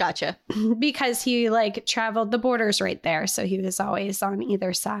there. Gotcha. Because he like traveled, the border's right there. So he was always on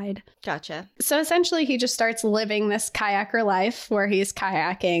either side. Gotcha. So essentially he just starts living this kayaker life where he's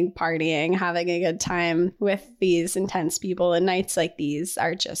kayaking, partying, having a good time with these intense people. And nights like these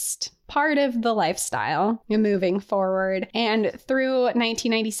are just part of the lifestyle moving forward. And through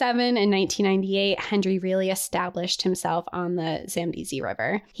 1997 and 1998, Henry really established himself on the Zambezi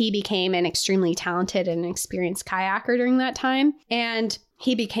River. He became an extremely talented and experienced kayaker during that time, and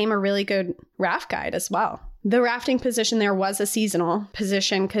he became a really good raft guide as well. The rafting position there was a seasonal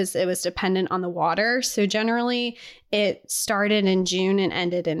position because it was dependent on the water. So generally it started in June and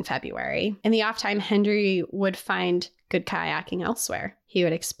ended in February. In the off time, Henry would find good kayaking elsewhere. He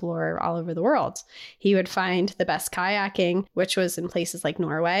would explore all over the world. He would find the best kayaking, which was in places like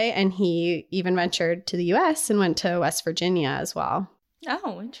Norway. And he even ventured to the US and went to West Virginia as well.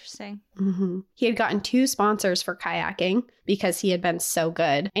 Oh, interesting. Mm-hmm. He had gotten 2 sponsors for kayaking because he had been so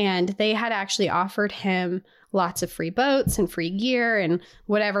good. And they had actually offered him lots of free boats and free gear and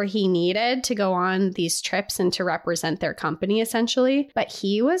whatever he needed to go on these trips and to represent their company, essentially. But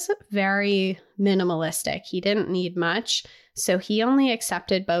he was very minimalistic. He didn't need much. So he only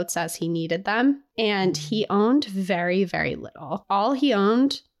accepted boats as he needed them. And he owned very, very little. All he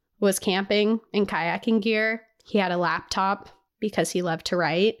owned was camping and kayaking gear. He had a laptop because he loved to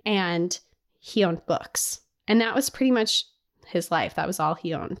write, and he owned books. And that was pretty much his life. That was all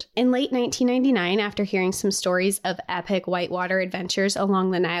he owned. In late 1999, after hearing some stories of epic whitewater adventures along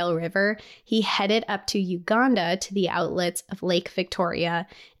the Nile River, he headed up to Uganda to the outlets of Lake Victoria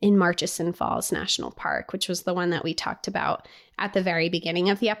in Murchison Falls National Park, which was the one that we talked about at the very beginning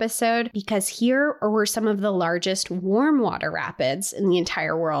of the episode, because here were some of the largest warm water rapids in the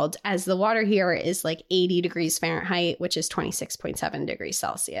entire world, as the water here is like 80 degrees Fahrenheit, which is 26.7 degrees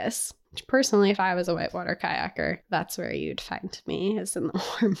Celsius. Personally, if I was a whitewater kayaker, that's where you'd find me, is in the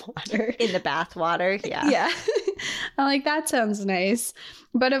warm water. In the bath water, yeah. Yeah. I'm like, that sounds nice.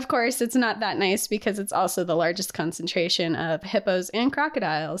 But of course, it's not that nice because it's also the largest concentration of hippos and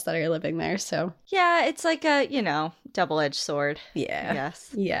crocodiles that are living there. So yeah, it's like a, double-edged sword. Yeah. Yes.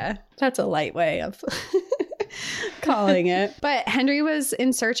 Yeah. That's a light way of calling it. But Henry was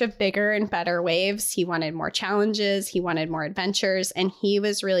in search of bigger and better waves. He wanted more challenges. He wanted more adventures. And he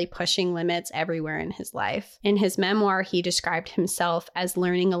was really pushing limits everywhere in his life. In his memoir, he described himself as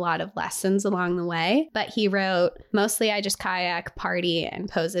learning a lot of lessons along the way. But he wrote, mostly I just kayak, party, and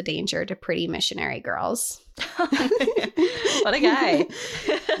pose a danger to pretty missionary girls. What a guy.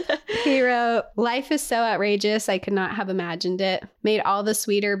 He wrote, life is so outrageous, I could not have imagined it. Made all the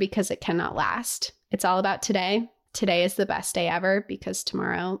sweeter because it cannot last. It's all about today. Today is the best day ever because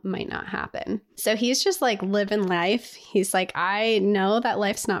tomorrow might not happen. So he's just like living life. He's like, I know that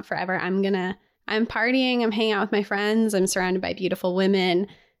life's not forever. I'm partying. I'm hanging out with my friends. I'm surrounded by beautiful women.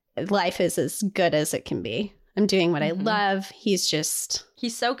 Life is as good as it can be. I'm doing what I love. He's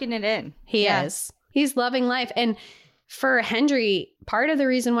soaking it in. He is. He's loving life. And for Hendry, part of the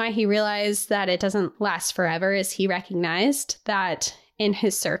reason why he realized that it doesn't last forever is he recognized that in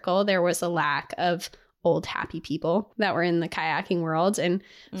his circle, there was a lack of old, happy people that were in the kayaking world. And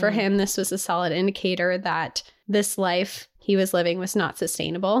for him, this was a solid indicator that this life he was living was not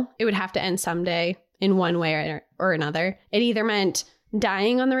sustainable. It would have to end someday in one way or another. It either meant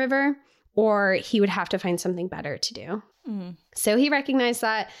dying on the river or he would have to find something better to do. So he recognized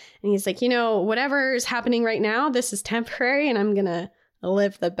that and he's like, whatever is happening right now, this is temporary and I'm going to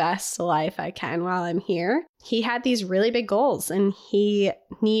live the best life I can while I'm here. He had these really big goals and he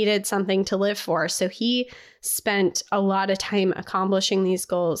needed something to live for. So he spent a lot of time accomplishing these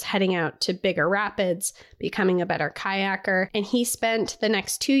goals, heading out to bigger rapids, becoming a better kayaker. And he spent the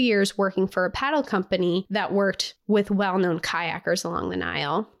next 2 years working for a paddle company that worked with well-known kayakers along the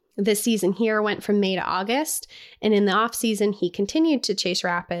Nile. This season here went from May to August, and in the off season, he continued to chase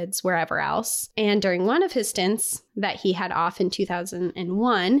rapids wherever else. And during one of his stints that he had off in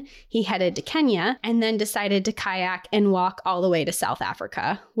 2001, he headed to Kenya and then decided to kayak and walk all the way to South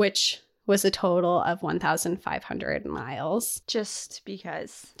Africa, which was a total of 1,500 miles. Just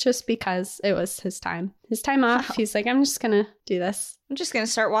because it was his time off. Wow. He's like, I'm just going to do this. I'm just going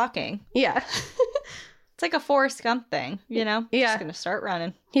to start walking. Yeah. It's like a Forrest Gump thing, Yeah. Just going to start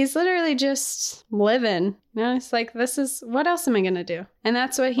running. He's literally just living. It's like, what else am I going to do? And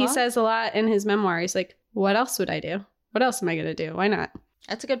that's what he says a lot in his memoir. He's like, what else would I do? What else am I going to do? Why not?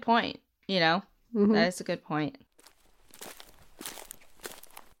 That's a good point. That is a good point.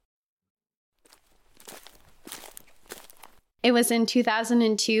 It was in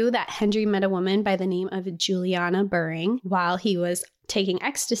 2002 that Hendry met a woman by the name of Juliana Buring while he was taking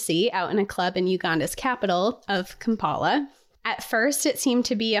ecstasy out in a club in Uganda's capital of Kampala. At first, it seemed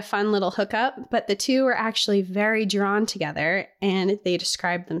to be a fun little hookup, but the two were actually very drawn together, and they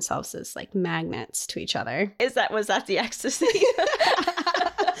described themselves as like magnets to each other. Was that the ecstasy?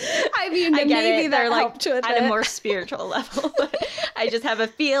 I mean, I get maybe it. They're like at a more spiritual level. I just have a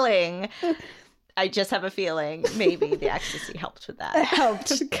feeling maybe the ecstasy helped with that. It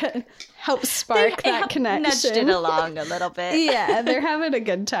helped spark that connection. Nudged it along a little bit. Yeah, they're having a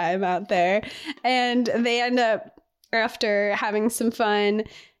good time out there. And they end up, after having some fun,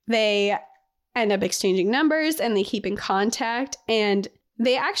 they end up exchanging numbers and they keep in contact. And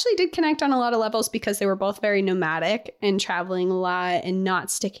they actually did connect on a lot of levels because they were both very nomadic and traveling a lot and not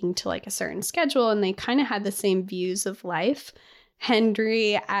sticking to like a certain schedule. And they kind of had the same views of life.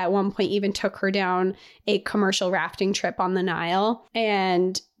 Hendry at one point even took her down a commercial rafting trip on the Nile,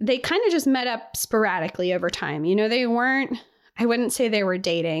 and they kind of just met up sporadically over time. They weren't, I wouldn't say they were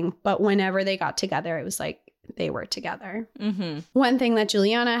dating, but whenever they got together, it was like they were together. One thing that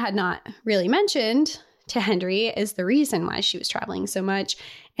Juliana had not really mentioned to Hendry is the reason why she was traveling so much.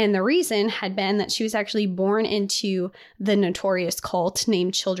 And the reason had been that she was actually born into the notorious cult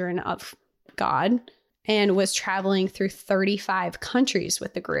named Children of God, and was traveling through 35 countries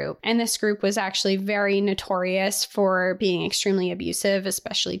with the group. And this group was actually very notorious for being extremely abusive,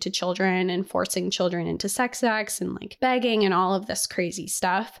 especially to children, and forcing children into sex acts and like begging and all of this crazy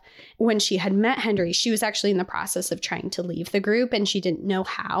stuff. When she had met Hendry, she was actually in the process of trying to leave the group and she didn't know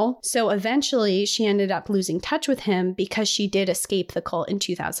how. So eventually she ended up losing touch with him because she did escape the cult in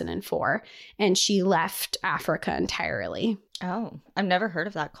 2004 and she left Africa entirely. Oh, I've never heard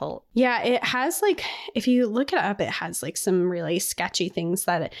of that cult. Yeah, it has like, if you look it up, it has like some really sketchy things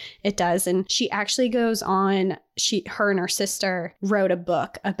that it does. And she actually goes on, her and her sister wrote a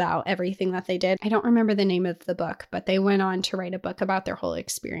book about everything that they did. I don't remember the name of the book, but they went on to write a book about their whole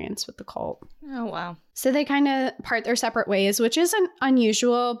experience with the cult. Oh, wow. So they kind of part their separate ways, which isn't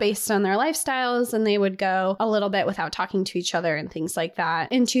unusual based on their lifestyles, and they would go a little bit without talking to each other and things like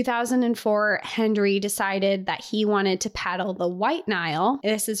that. In 2004, Hendry decided that he wanted to paddle the White Nile.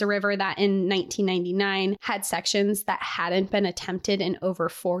 This is a river that in 1999 had sections that hadn't been attempted in over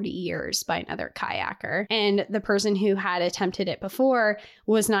 40 years by another kayaker. And the person who had attempted it before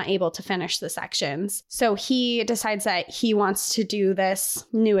was not able to finish the sections. So he decides that he wants to do this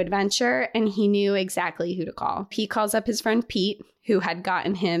new adventure, and he knew exactly who to call. He calls up his friend Pete, who had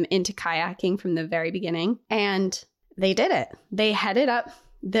gotten him into kayaking from the very beginning, and they did it. They headed up.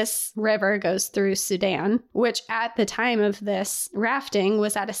 This river goes through Sudan, which at the time of this rafting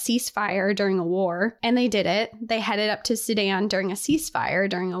was at a ceasefire during a war. And they did it. They headed up to Sudan during a ceasefire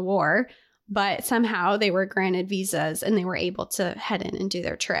during a war, but somehow they were granted visas and they were able to head in and do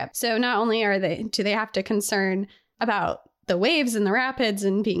their trip. So not only do they have to concern about the waves and the rapids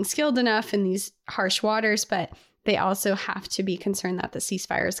and being skilled enough in these harsh waters, but they also have to be concerned that the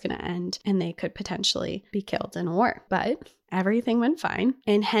ceasefire is going to end and they could potentially be killed in a war. But everything went fine.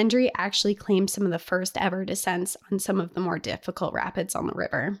 And Hendry actually claimed some of the first ever descents on some of the more difficult rapids on the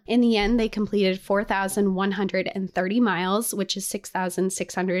river. In the end, they completed 4,130 miles, which is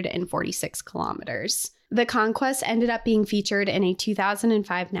 6,646 kilometers. The conquest ended up being featured in a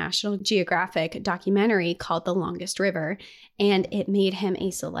 2005 National Geographic documentary called The Longest River, and it made him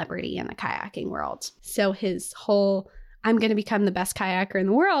a celebrity in the kayaking world. So his whole, I'm going to become the best kayaker in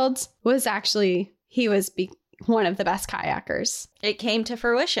the world, was actually, he was one of the best kayakers. It came to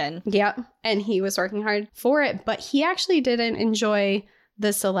fruition. Yep. And he was working hard for it, but he actually didn't enjoy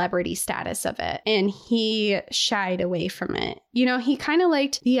the celebrity status of it, and he shied away from it. You know, he kind of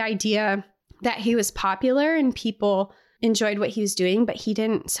liked the idea that he was popular and people enjoyed what he was doing, but he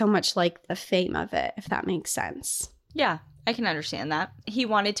didn't so much like the fame of it, if that makes sense. Yeah, I can understand that. He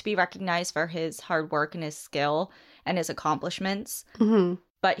wanted to be recognized for his hard work and his skill and his accomplishments,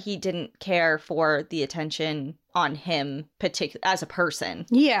 but he didn't care for the attention on him as a person.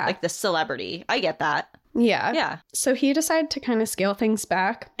 Yeah. Like the celebrity. I get that. Yeah. Yeah. So he decided to kind of scale things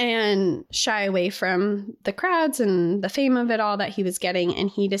back and shy away from the crowds and the fame of it all that he was getting. And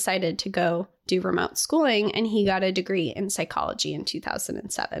he decided to go do remote schooling, and he got a degree in psychology in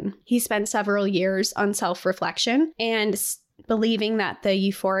 2007. He spent several years on self-reflection and believing that the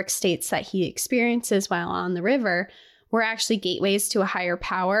euphoric states that he experiences while on the river were actually gateways to a higher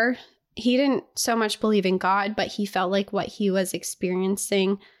power. He didn't so much believe in God, but he felt like what he was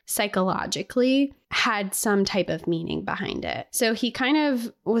experiencing psychologically had some type of meaning behind it. So he kind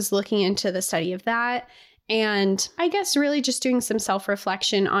of was looking into the study of that, and I guess really just doing some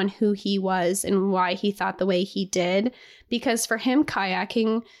self-reflection on who he was and why he thought the way he did, because for him,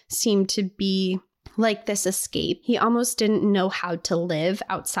 kayaking seemed to be like this escape. He almost didn't know how to live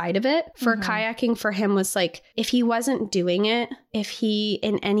outside of it. For kayaking for him was like, if he wasn't doing it, if he,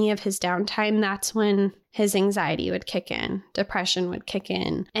 in any of his downtime, that's when his anxiety would kick in, depression would kick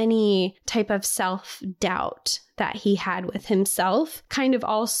in, any type of self-doubt that he had with himself kind of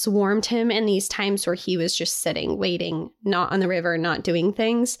all swarmed him in these times where he was just sitting, waiting, not on the river, not doing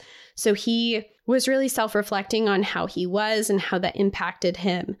things. So he was really self-reflecting on how he was and how that impacted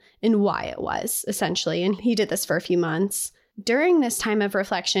him and why it was, essentially. And he did this for a few months. During this time of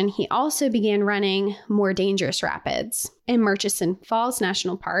reflection, he also began running more dangerous rapids. In Murchison Falls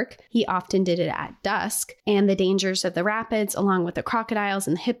National Park, he often did it at dusk, and the dangers of the rapids, along with the crocodiles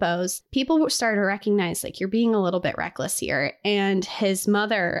and the hippos, people started to recognize, like, you're being a little bit reckless here. And his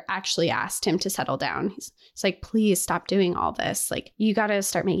mother actually asked him to settle down. He's like, please stop doing all this. Like, you got to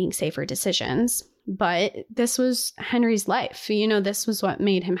start making safer decisions. But this was Henry's life. You know, this was what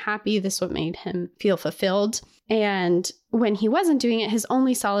made him happy. This was what made him feel fulfilled. And when he wasn't doing it, his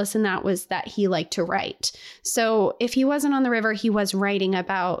only solace in that was that he liked to write. So if he wasn't on the river, he was writing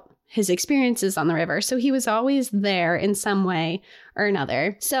about his experiences on the river. So he was always there in some way or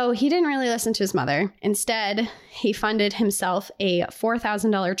another. So he didn't really listen to his mother. Instead, he funded himself a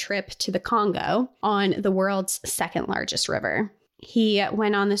 $4,000 trip to the Congo on the world's second largest river. He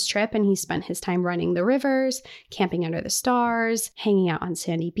went on this trip and he spent his time running the rivers, camping under the stars, hanging out on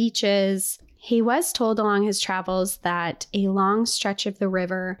sandy beaches. He was told along his travels that a long stretch of the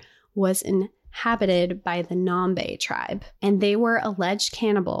river was inhabited by the Nambe tribe, and they were alleged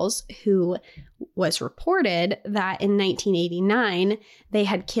cannibals who was reported that in 1989, they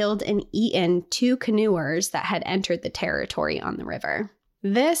had killed and eaten 2 canoers that had entered the territory on the river.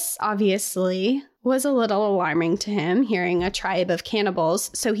 This obviously was a little alarming to him, hearing a tribe of cannibals,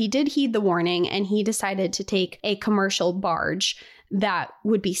 so he did heed the warning and he decided to take a commercial barge that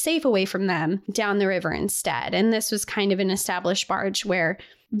would be safe away from them down the river instead. And this was kind of an established barge where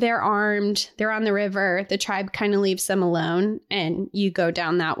they're armed, they're on the river, the tribe kind of leaves them alone, and you go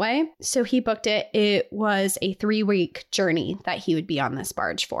down that way. So he booked it. It was a 3-week journey that he would be on this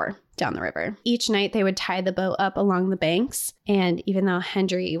barge for down the river. Each night they would tie the boat up along the banks. And even though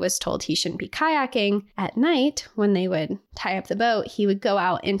Hendry was told he shouldn't be kayaking, at night when they would tie up the boat, he would go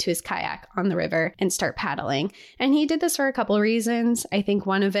out into his kayak on the river and start paddling. And he did this for a couple of reasons. I think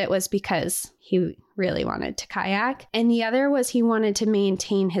one of it was because he really wanted to kayak. And the other was he wanted to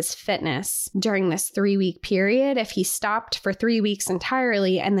maintain his fitness during this 3-week period. If he stopped for 3 weeks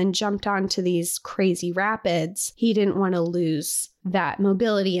entirely and then jumped onto these crazy rapids, he didn't want to lose that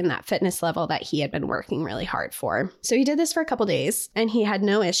mobility and that fitness level that he had been working really hard for. So he did this for a couple days and he had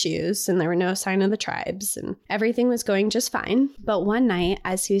no issues and there were no sign of the tribes and everything was going just fine. But one night,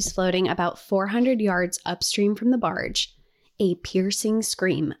 as he was floating about 400 yards upstream from the barge, a piercing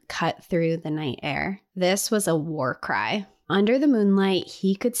scream cut through the night air. This was a war cry. Under the moonlight,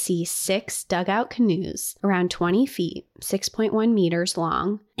 he could see 6 dugout canoes around 20 feet, 6.1 meters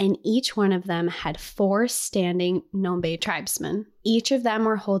long, and each one of them had 4 standing Nombe tribesmen. Each of them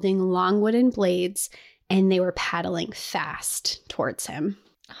were holding long wooden blades, and they were paddling fast towards him.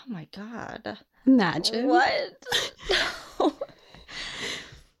 Oh my God. Imagine. What?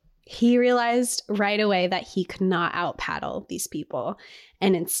 He realized right away that he could not out-paddle these people,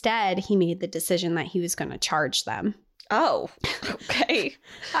 and instead he made the decision that he was going to charge them. Oh, okay.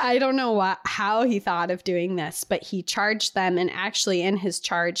 I don't know how he thought of doing this, but he charged them, and actually in his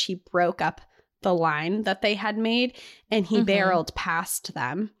charge, he broke up the line that they had made, and he barreled past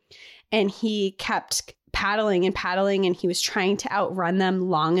them. And he kept paddling, and he was trying to outrun them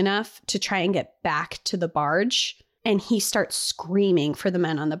long enough to try and get back to the barge. And he starts screaming for the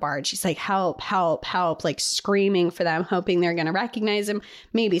men on the barge. He's like, help, help, help, like screaming for them, hoping they're going to recognize him,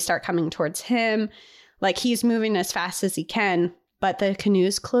 maybe start coming towards him. Like he's moving as fast as he can, but the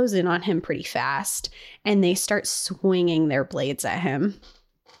canoes close in on him pretty fast, and they start swinging their blades at him.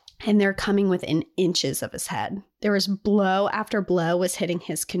 And they're coming within inches of his head. There was blow after blow was hitting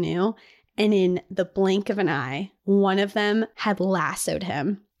his canoe, and in the blink of an eye, one of them had lassoed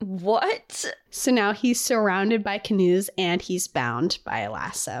him. What? So now he's surrounded by canoes, and he's bound by a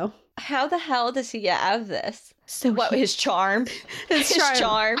lasso. How the hell does he get out of this? So what, his charm? His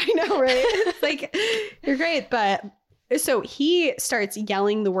charm. I know, right? It's like, you're great. But so he starts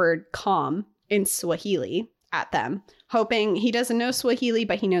yelling the word calm in Swahili at them, hoping he doesn't know Swahili,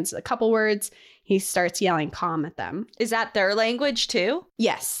 but he knows a couple words. He starts yelling calm at them. Is that their language too?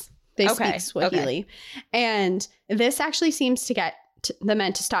 Yes, they speak Swahili. Okay. And this actually seems to get the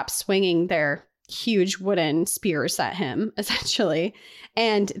men to stop swinging their huge wooden spears at him, essentially.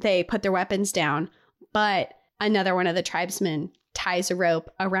 And they put their weapons down. But another one of the tribesmen ties a rope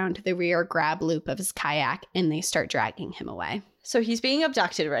around the rear grab loop of his kayak, and they start dragging him away. So he's being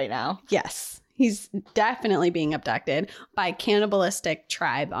abducted right now. Yes, he's definitely being abducted by a cannibalistic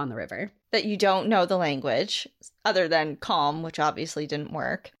tribe on the river. That you don't know the language, other than calm, which obviously didn't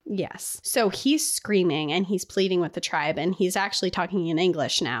work. Yes. So he's screaming and he's pleading with the tribe, and he's actually talking in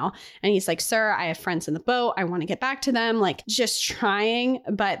English now. And he's like, sir, I have friends in the boat. I want to get back to them. Like, just trying.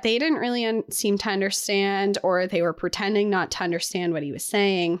 But they didn't really seem to understand, or they were pretending not to understand what he was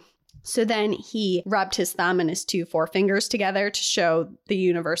saying. So then he rubbed his thumb and his 2 forefingers together to show the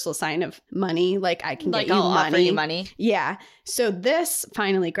universal sign of money. Like, I can get you money. Offer you money. Yeah. So this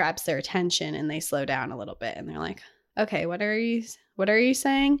finally grabs their attention, and they slow down a little bit, and they're like, okay, what are you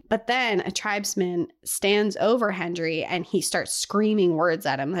saying? But then a tribesman stands over Hendry, and he starts screaming words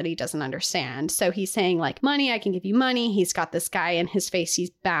at him that he doesn't understand. So he's saying like, money, I can give you money. He's got this guy in his face.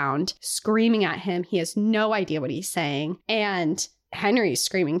 He's bound, screaming at him. He has no idea what he's saying. And Henry's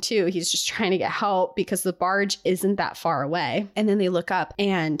screaming too. He's just trying to get help because the barge isn't that far away. And then they look up,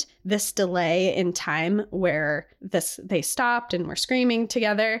 and this delay in time where they stopped and were screaming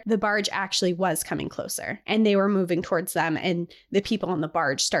together, the barge actually was coming closer, and they were moving towards them, and the people on the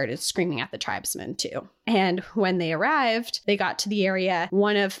barge started screaming at the tribesmen too. And when they arrived, they got to the area.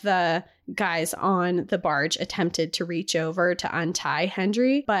 One of the guys on the barge attempted to reach over to untie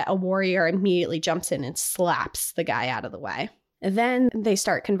Hendry, but a warrior immediately jumps in and slaps the guy out of the way. Then they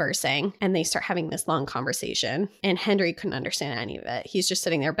start conversing, and they start having this long conversation, and Hendry couldn't understand any of it. He's just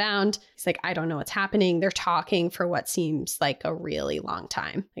sitting there bound. He's like, I don't know what's happening. They're talking for what seems like a really long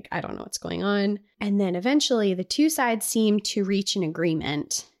time. Like, I don't know what's going on. And then eventually the 2 sides seem to reach an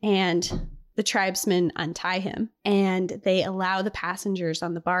agreement, and the tribesmen untie him, and they allow the passengers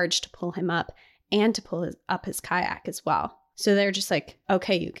on the barge to pull him up and to pull up his kayak as well. So they're just like,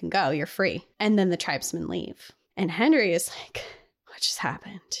 okay, you can go. You're free. And then the tribesmen leave. And Hendry is like, what just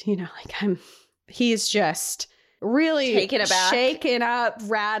happened? You know, like he's just really taken aback, shaken up,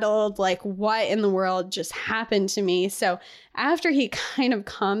 rattled, like what in the world just happened to me? So after he kind of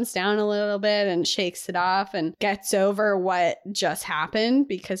calms down a little bit and shakes it off and gets over what just happened,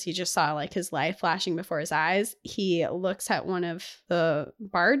 because he just saw like his life flashing before his eyes, he looks at one of the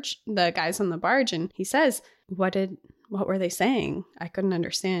guys on the barge, and he says, what were they saying? I couldn't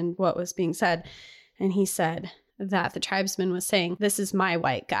understand what was being said. And he said that the tribesman was saying, this is my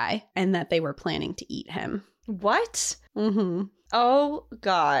white guy, and that they were planning to eat him. What? Mm-hmm. Oh,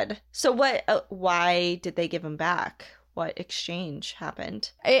 God. So why did they give him back? What exchange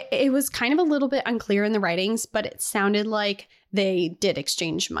happened? It was kind of a little bit unclear in the writings, but it sounded like they did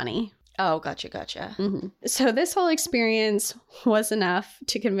exchange money. Oh, gotcha. Mm-hmm. So this whole experience was enough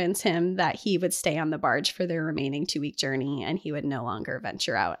to convince him that he would stay on the barge for their remaining 2-week journey, and he would no longer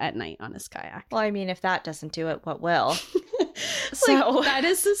venture out at night on his kayak. Well, I mean, if that doesn't do it, what will? So that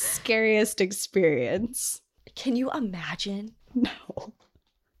is the scariest experience. Can you imagine? No.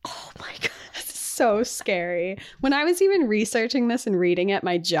 Oh my God. So scary. When I was even researching this and reading it,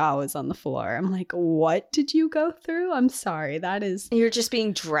 my jaw was on the floor. I'm like, what did you go through? I'm sorry. That is. You're just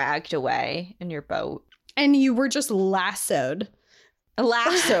being dragged away in your boat. And you were just lassoed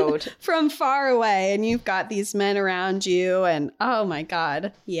from far away, and you've got these men around you, and oh my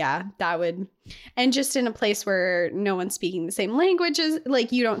God. Yeah, that would. And just in a place where no one's speaking the same languages,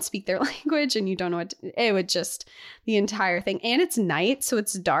 like you don't speak their language and you don't know what it would just the entire thing. And it's night, so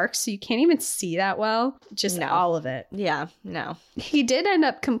it's dark, so you can't even see that well. Just all of it. Yeah, no. He did end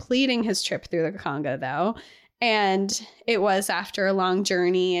up completing his trip through the Congo, though, and it was after a long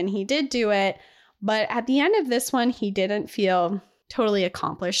journey, and he did do it. But at the end of this one, he didn't feel totally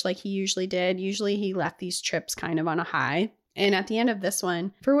accomplished like he usually did. Usually he left these trips kind of on a high. And at the end of this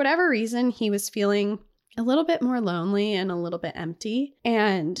one, for whatever reason, he was feeling a little bit more lonely and a little bit empty.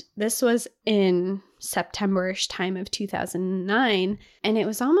 And this was in September-ish time of 2009. And it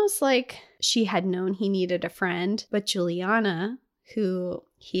was almost like she had known he needed a friend. But Juliana, who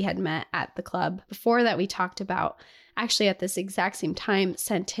he had met at the club before that we talked about, actually at this exact same time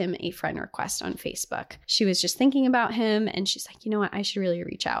sent him a friend request on Facebook. She was just thinking about him and she's like, you know what, I should really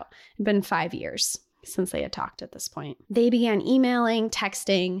reach out. It'd been 5 years since they had talked at this point. They began emailing,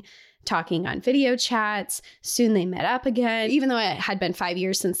 texting, talking on video chats. Soon they met up again, even though it had been 5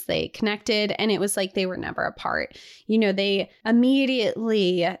 years since they connected. And it was like they were never apart. You know, they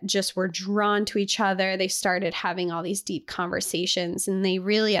immediately just were drawn to each other. They started having all these deep conversations. And they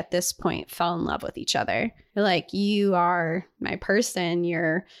really, at this point, fell in love with each other. They're like, you are my person.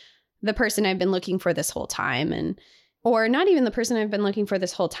 You're the person I've been looking for this whole time. Or not even the person I've been looking for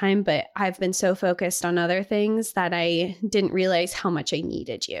this whole time, but I've been so focused on other things that I didn't realize how much I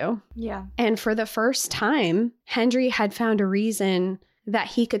needed you. Yeah. And for the first time, Hendry had found a reason that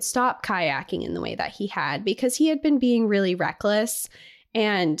he could stop kayaking in the way that he had, because he had been being really reckless.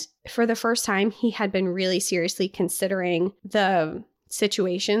 And for the first time, he had been really seriously considering the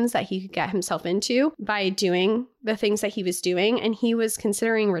situations that he could get himself into by doing the things that he was doing. And he was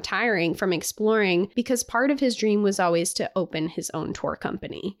considering retiring from exploring because part of his dream was always to open his own tour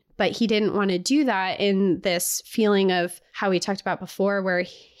company. But he didn't want to do that in this feeling of how we talked about before, where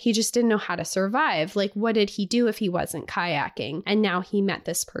he just didn't know how to survive. Like, what did he do if he wasn't kayaking? And now he met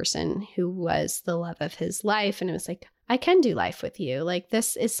this person who was the love of his life. And it was like, I can do life with you. Like,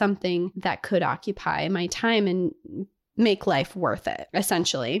 this is something that could occupy my time and make life worth it,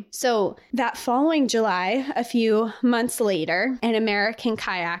 essentially. So that following July, a few months later, an American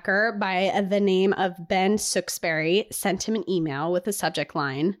kayaker by the name of Ben Stooksbury sent him an email with the subject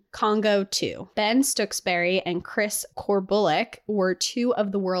line, Congo 2. Ben Stooksbury and Chris Korbulik were two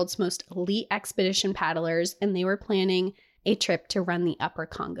of the world's most elite expedition paddlers, and they were planning a trip to run the Upper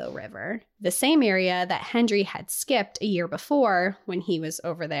Congo River, the same area that Hendry had skipped a year before when he was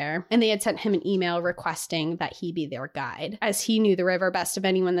over there. And they had sent him an email requesting that he be their guide. As he knew the river best of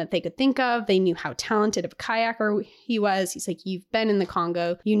anyone that they could think of, they knew how talented of a kayaker he was. He's like, you've been in the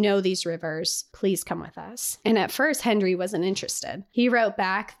Congo, you know these rivers, please come with us. And at first, Hendry wasn't interested. He wrote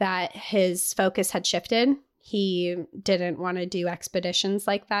back that his focus had shifted. He didn't want to do expeditions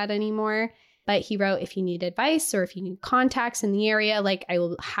like that anymore. But he wrote, if you need advice or if you need contacts in the area, like, I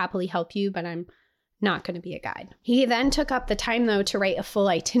will happily help you, but I'm not going to be a guide. He then took up the time, though, to write a full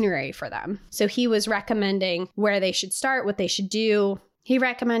itinerary for them. So he was recommending where they should start, what they should do. He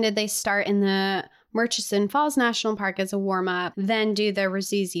recommended they start in the Murchison Falls National Park as a warm-up, then do the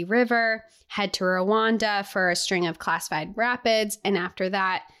Ruzizi River, head to Rwanda for a string of classified rapids, and after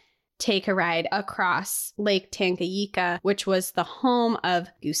that, take a ride across Lake Tanganyika, which was the home of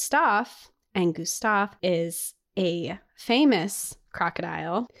Gustave. And Gustave is a famous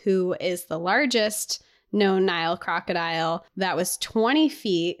crocodile who is the largest known Nile crocodile that was 20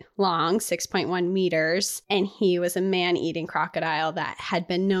 feet long, 6.1 meters. And he was a man-eating crocodile that had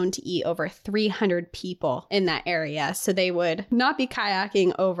been known to eat over 300 people in that area. So they would not be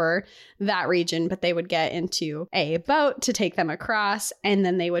kayaking over that region, but they would get into a boat to take them across. And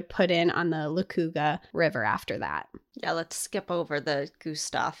then they would put in on the Lukuga River after that. Yeah, let's skip over the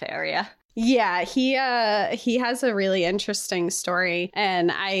Gustave area. Yeah, he has a really interesting story,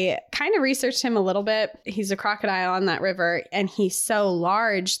 and I kind of researched him a little bit. He's a crocodile on that river, and he's so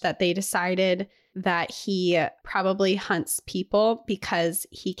large that they decided that he probably hunts people because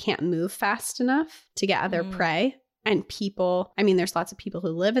he can't move fast enough to get other prey. And people, I mean, there's lots of people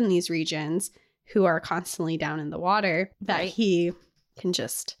who live in these regions who are constantly down in the water that he can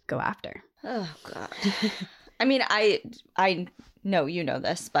just go after. Oh, God. I mean, I know you know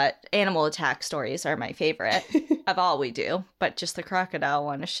this, but animal attack stories are my favorite of all we do. But just the crocodile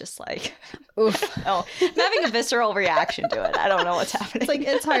one is just like, oof. Oh, I'm having a visceral reaction to it. I don't know what's happening. It's like,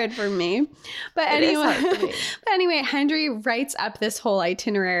 it's hard for me. But anyway, Hendry writes up this whole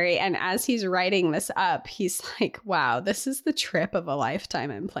itinerary. And as he's writing this up, he's like, wow, this is the trip of a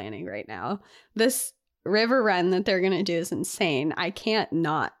lifetime I'm planning right now. This river run that they're going to do is insane. I can't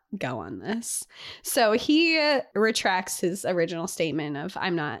not go on this. So he retracts his original statement of,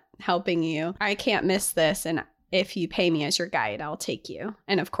 I'm not helping you. I can't miss this. And if you pay me as your guide, I'll take you.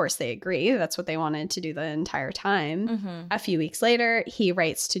 And of course they agree. That's what they wanted to do the entire time. Mm-hmm. A few weeks later, he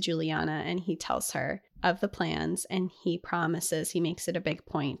writes to Juliana and he tells her of the plans, and he promises, he makes it a big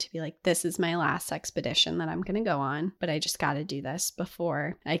point to be like, this is my last expedition that I'm going to go on, but I just got to do this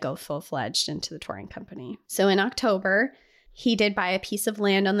before I go full-fledged into the touring company. So in October, he did buy a piece of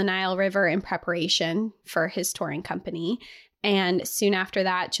land on the Nile River in preparation for his touring company. And soon after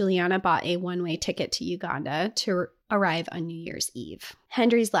that, Juliana bought a one-way ticket to Uganda to arrive on New Year's Eve.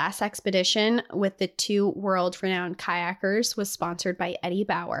 Hendry's last expedition with the two world-renowned kayakers was sponsored by Eddie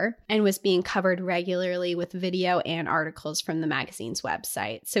Bauer and was being covered regularly with video and articles from the magazine's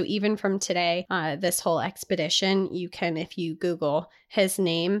website. So even from today, this whole expedition, you can, if you Google his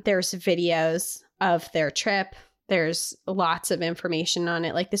name, there's videos of their trip. There's lots of information on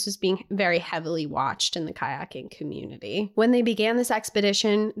it. Like, this was being very heavily watched in the kayaking community. When they began this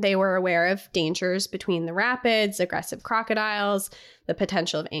expedition, they were aware of dangers between the rapids, aggressive crocodiles, the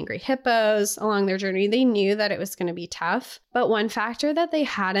potential of angry hippos along their journey. They knew that it was going to be tough. But one factor that they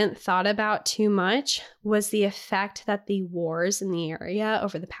hadn't thought about too much was the effect that the wars in the area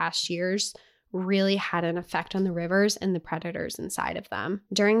over the past years really had an effect on the rivers and the predators inside of them.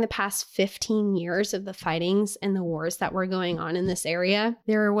 During the past 15 years of the fightings and the wars that were going on in this area,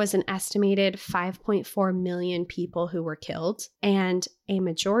 there was an estimated 5.4 million people who were killed, and a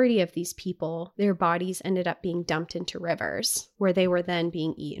majority of these people, their bodies ended up being dumped into rivers where they were then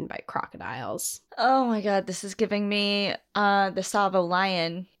being eaten by crocodiles. Oh my God, this is giving me the Tsavo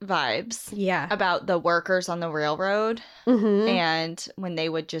Lion vibes. Yeah. About the workers on the railroad and when they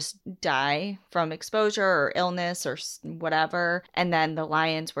would just die from exposure or illness or whatever. And then the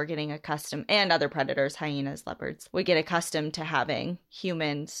lions were getting accustomed, and other predators, hyenas, leopards, would get accustomed to having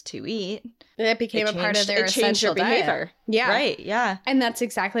humans to eat. It became a part of their essential behavior. Diet. Yeah. Right. Yeah. And that's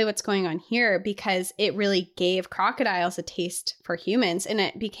exactly what's going on here, because it really gave crocodiles a taste for humans, and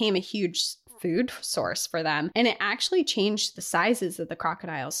it became a huge food source for them. And it actually changed the sizes of the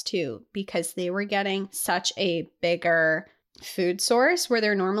crocodiles too, because they were getting such a bigger food source where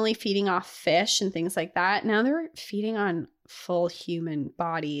they're normally feeding off fish and things like that. Now they're feeding on full human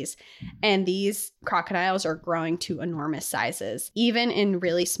bodies. And these crocodiles are growing to enormous sizes, even in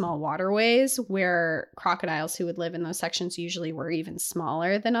really small waterways where crocodiles who would live in those sections usually were even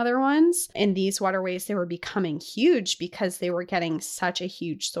smaller than other ones. In these waterways, they were becoming huge because they were getting such a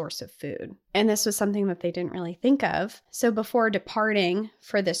huge source of food. And this was something that they didn't really think of. So before departing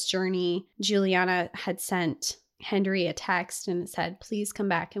for this journey, Juliana had sent Hendry a text and said, please come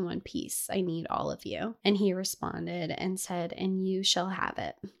back in one piece. I need all of you. And he responded and said, and you shall have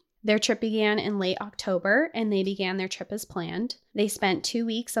it. Their trip began in late October, and they began their trip as planned. They spent 2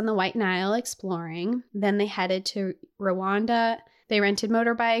 weeks on the White Nile exploring. Then they headed to Rwanda. They rented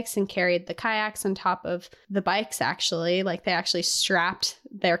motorbikes and carried the kayaks on top of the bikes, actually. Like, they actually strapped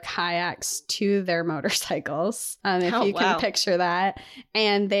their kayaks to their motorcycles, if you can picture that.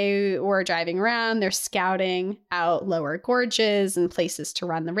 And they were driving around. They're scouting out lower gorges and places to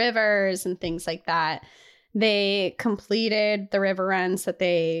run the rivers and things like that. They completed the river runs that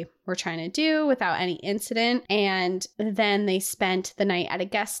they were trying to do without any incident. And then they spent the night at a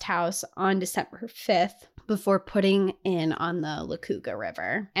guest house on December 5th before putting in on the Lukuga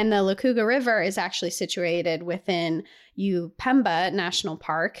River. And the Lukuga River is actually situated within Upemba National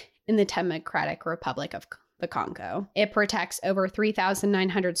Park in the Democratic Republic of the Congo. It protects over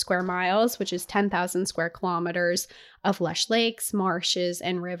 3,900 square miles, which is 10,000 square kilometers of lush lakes, marshes,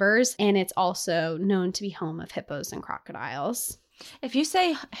 and rivers. And it's also known to be home of hippos and crocodiles. If you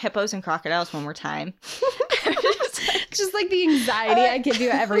say hippos and crocodiles one more time, just like the anxiety I give you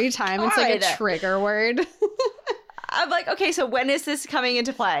every time. It's like a trigger word. I'm like, okay, so when is this coming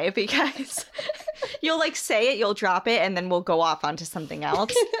into play? Because you'll like say it, you'll drop it, and then we'll go off onto something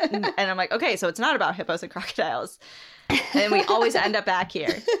else. And I'm like, okay, so it's not about hippos and crocodiles. And we always end up back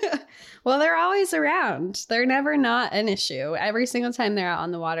here. Well, they're always around. They're never not an issue. Every single time they're out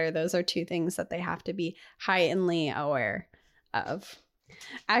on the water, those are two things that they have to be heightenedly aware of.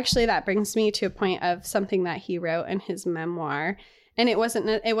 Actually, that brings me to a point of something that he wrote in his memoir. And it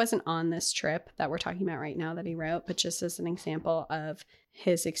wasn't on this trip that we're talking about right now that he wrote, but just as an example of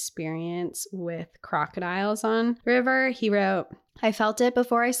his experience with crocodiles on the river, he wrote, I felt it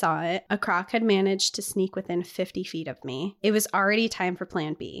before I saw it. A croc had managed to sneak within 50 feet of me. It was already time for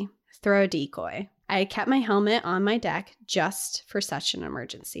plan B. Throw a decoy. I had kept my helmet on my deck just for such an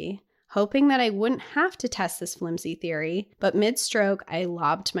emergency, hoping that I wouldn't have to test this flimsy theory, but mid-stroke, I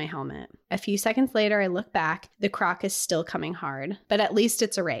lobbed my helmet. A few seconds later, I look back. The croc is still coming hard, but at least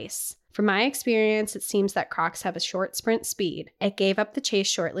it's a race. From my experience, it seems that crocs have a short sprint speed. It gave up the chase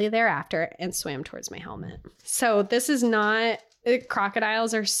shortly thereafter and swam towards my helmet. So this is not...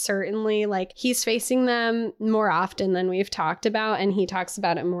 Crocodiles are certainly like, he's facing them more often than we've talked about, and he talks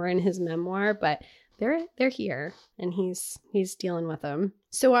about it more in his memoir, but they're here and he's dealing with them.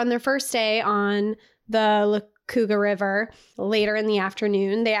 So on their first day on the Lukuga River, later in the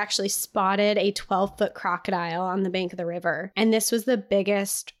afternoon, they actually spotted a 12-foot crocodile on the bank of the river. And this was the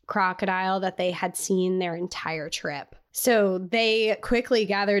biggest crocodile that they had seen their entire trip. So they quickly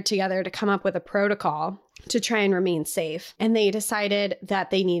gathered together to come up with a protocol to try and remain safe. And they decided that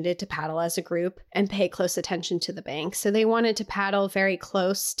they needed to paddle as a group and pay close attention to the bank. So they wanted to paddle very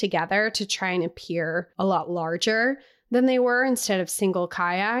close together to try and appear a lot larger than they were instead of single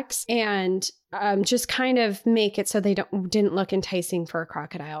kayaks, and just kind of make it so they didn't look enticing for a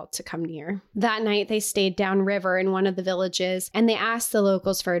crocodile to come near. That night, they stayed downriver in one of the villages, and they asked the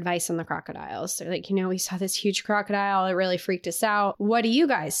locals for advice on the crocodiles. They're like, we saw this huge crocodile. It really freaked us out. What do you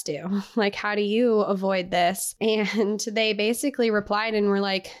guys do? Like, how do you avoid this? And they basically replied and were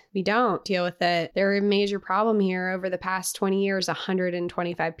like, we don't deal with it. They're a major problem here. Over the past 20 years,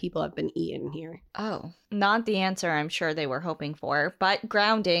 125 people have been eaten here. Oh, not the answer I'm sure they were hoping for, but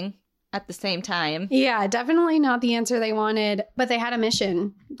grounding at the same time. Yeah, definitely not the answer they wanted, but they had a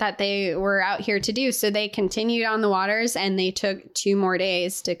mission that they were out here to do. So they continued on the waters, and they took 2 more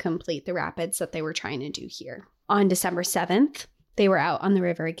days to complete the rapids that they were trying to do here. On December 7th, they were out on the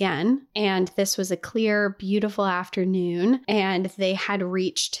river again, and this was a clear, beautiful afternoon, and they had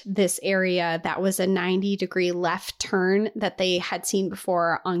reached this area that was a 90-degree left turn that they had seen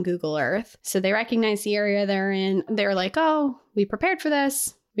before on Google Earth. So they recognized the area they're in. They're like, oh, we prepared for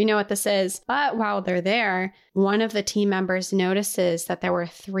this. We know what this is. But while they're there, one of the team members notices that there were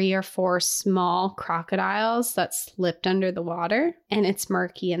 3 or 4 small crocodiles that slipped under the water, and it's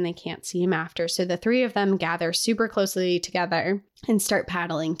murky and they can't see them after. So the 3 of them gather super closely together and start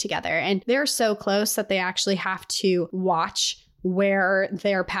paddling together. And they're so close that they actually have to watch where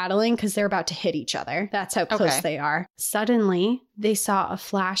they're paddling because they're about to hit each other. That's how close they are. Suddenly, they saw a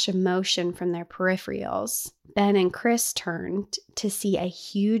flash of motion from their peripherals. Ben and Chris turned to see a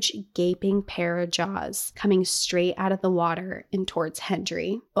huge gaping pair of jaws coming straight out of the water and towards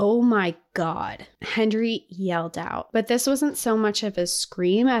Hendry. Oh my God, Hendry yelled out. But this wasn't so much of a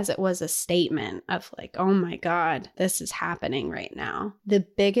scream as it was a statement of like, oh my God, this is happening right now. The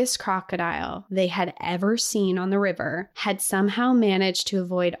biggest crocodile they had ever seen on the river had somehow managed to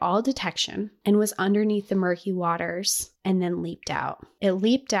avoid all detection and was underneath the murky waters, and then leaped out. It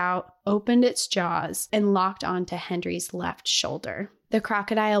leaped out, opened its jaws, and locked onto Hendry's left shoulder. The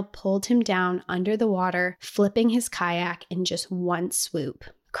crocodile pulled him down under the water, flipping his kayak in just one swoop.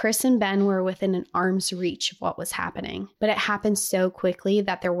 Chris and Ben were within an arm's reach of what was happening, but it happened so quickly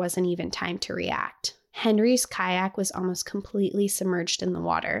that there wasn't even time to react. Henry's kayak was almost completely submerged in the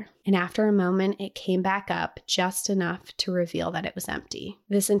water, and after a moment, it came back up just enough to reveal that it was empty.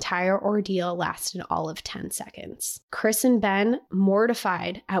 This entire ordeal lasted all of 10 seconds. Chris and Ben,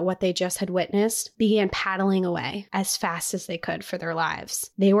 mortified at what they just had witnessed, began paddling away as fast as they could for their lives.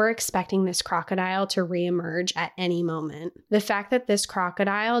 They were expecting this crocodile to reemerge at any moment. The fact that this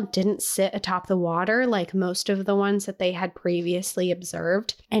crocodile didn't sit atop the water like most of the ones that they had previously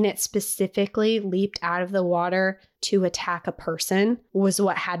observed, and it specifically leaped out of the water to attack a person, was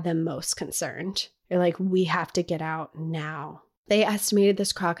what had them most concerned. They're like, we have to get out now. They estimated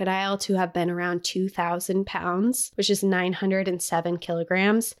this crocodile to have been around 2,000 pounds, which is 907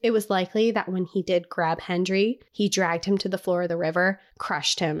 kilograms. It was likely that when he did grab Hendry, he dragged him to the floor of the river,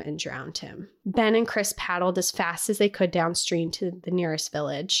 crushed him, and drowned him. Ben and Chris paddled as fast as they could downstream to the nearest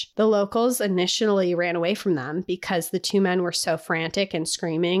village. The locals initially ran away from them because the 2 men were so frantic and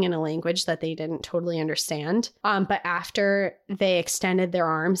screaming in a language that they didn't totally understand. But after they extended their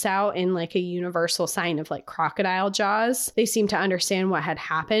arms out in like a universal sign of like crocodile jaws, they seemed to understand what had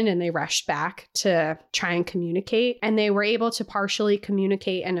happened, and they rushed back to try and communicate. And they were able to partially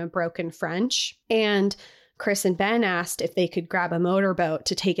communicate in a broken French. And Chris and Ben asked if they could grab a motorboat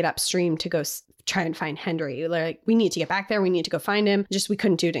to take it upstream to go try and find Henry. They're like, we need to get back there. We need to go find him. Just we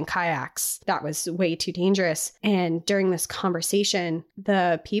couldn't do it in kayaks. That was way too dangerous. And during this conversation,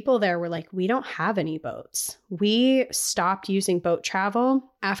 the people there were like, we don't have any boats. We stopped using boat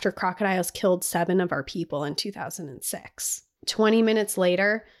travel after crocodiles killed 7 of our people in 2006. 20 minutes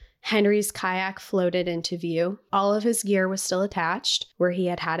later, Henry's kayak floated into view. All of his gear was still attached where he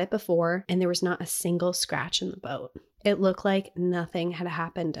had it before, and there was not a single scratch in the boat. It looked like nothing had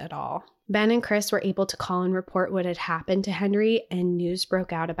happened at all. Ben and Chris were able to call and report what had happened to Henry, and news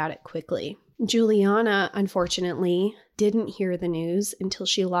broke out about it quickly. Juliana, unfortunately, didn't hear the news until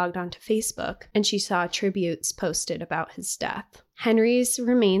she logged onto Facebook and she saw tributes posted about his death. Henry's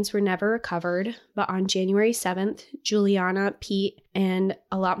remains were never recovered, but on January 7th, Juliana, Pete, and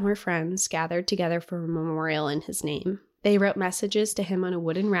a lot more friends gathered together for a memorial in his name. They wrote messages to him on a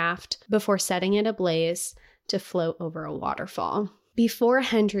wooden raft before setting it ablaze to float over a waterfall. Before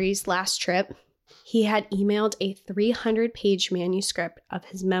Henry's last trip, he had emailed a 300-page manuscript of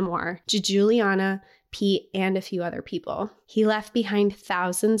his memoir to Juliana, Pete, and a few other people. He left behind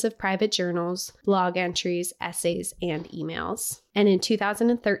thousands of private journals, blog entries, essays, and emails. And in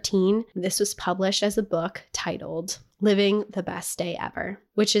 2013, this was published as a book titled Living the Best Day Ever,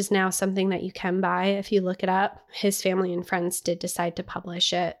 which is now something that you can buy if you look it up. His family and friends did decide to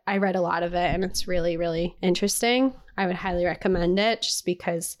publish it. I read a lot of it, and it's really, really interesting. I would highly recommend it just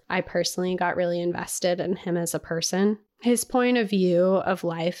because I personally got really invested in him as a person. His point of view of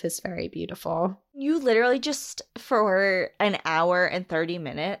life is very beautiful. You literally just, for an hour and 30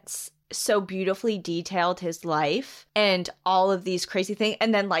 minutes, so beautifully detailed his life and all of these crazy things.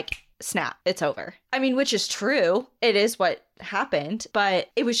 And then, like, snap, it's over. I mean, which is true. It is what happened, but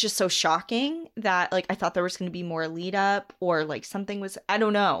it was just so shocking that, like, I thought there was going to be more lead up or like something was, I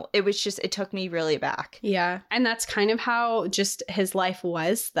don't know. It was just, it took me really aback. Yeah. And that's kind of how just his life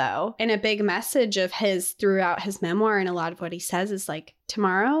was, though. And a big message of his throughout his memoir and a lot of what he says is like,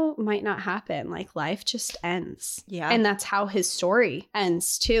 tomorrow might not happen. Like, life just ends. Yeah. And that's how his story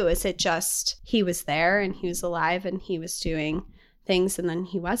ends too. Is it just, he was there and he was alive and he was doing things and then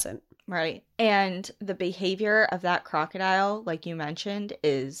he wasn't. Right. And the behavior of that crocodile, like you mentioned,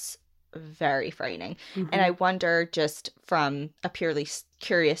 is very frightening. Mm-hmm. And I wonder, just from a purely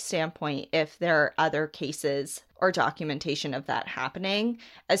curious standpoint, if there are other cases or documentation of that happening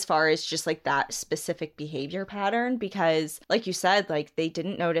as far as just like that specific behavior pattern, because like you said, like they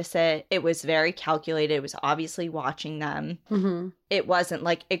didn't notice it. It was very calculated. It was obviously watching them. Mm-hmm. It wasn't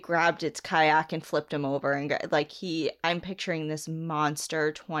like it grabbed its kayak and flipped him over and like I'm picturing this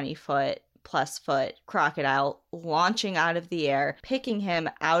monster 20-foot crocodile launching out of the air, picking him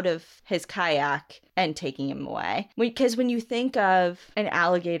out of his kayak and taking him away. Because when you think of an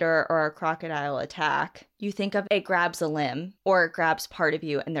alligator or a crocodile attack, you think of it grabs a limb or it grabs part of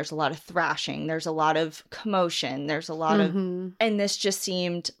you and there's a lot of thrashing, there's a lot of commotion, there's a lot of, and this just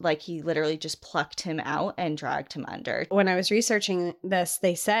seemed like he literally just plucked him out and dragged him under. When I was researching this,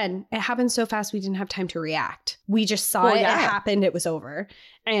 they said it happened so fast we didn't have time to react. We just saw it happened, it was over.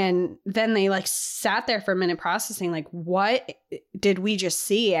 And then they like sat there for a minute processing like, what did we just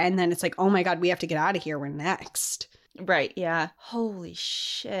see? And then it's like, oh my God, we have to get out of here. We're next. Right. Yeah. Holy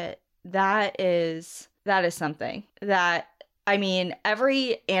shit. That is something that, I mean,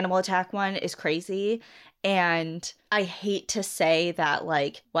 every animal attack one is crazy. And I hate to say that,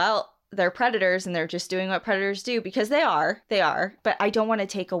 like, well, they're predators and they're just doing what predators do, because they are. But I don't want to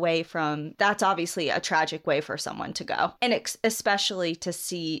take away from, that's obviously a tragic way for someone to go. And especially to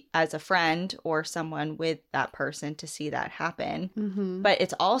see as a friend or someone with that person to see that happen. Mm-hmm. But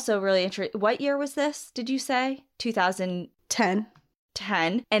it's also really interesting. What year was this, did you say? 2010.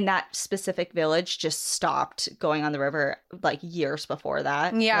 And that specific village just stopped going on the river like years before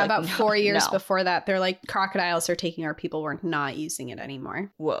that. Yeah, like, about 4 years before that. They're like, crocodiles are taking our people. We're not using it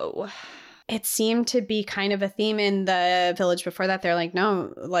anymore. Whoa. It seemed to be kind of a theme in the village before that. They're like,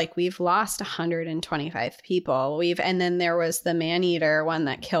 no, like we've lost 125 people. And then there was the man-eater one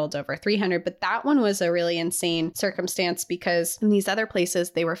that killed over 300. But that one was a really insane circumstance because in these other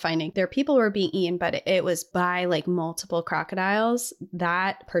places they were finding their people were being eaten, but it was by like multiple crocodiles.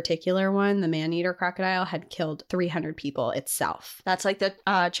 That particular one, the man-eater crocodile, had killed 300 people itself. That's like the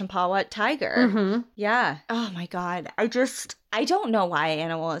Champawat tiger. Mm-hmm. Yeah. Oh my God. I don't know why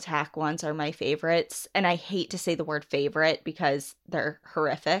animal attack ones are my favorites. And I hate to say the word favorite because they're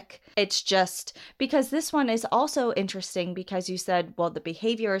horrific. It's just because this one is also interesting because you said, well, the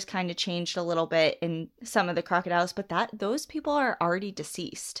behavior has kind of changed a little bit in some of the crocodiles, but those people are already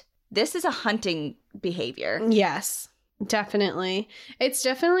deceased. This is a hunting behavior. Yes. Definitely. It's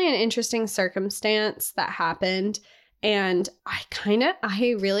definitely an interesting circumstance that happened. And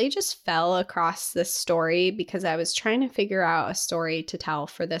I really just fell across this story because I was trying to figure out a story to tell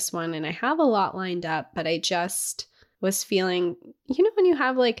for this one. And I have a lot lined up, but I just was feeling, when you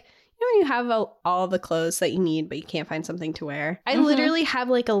have all the clothes that you need, but you can't find something to wear. I literally have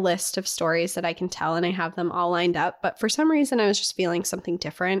like a list of stories that I can tell and I have them all lined up. But for some reason, I was just feeling something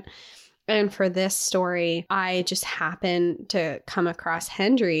different. And for this story, I just happened to come across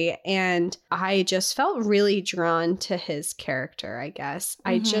Hendry and I just felt really drawn to his character, I guess.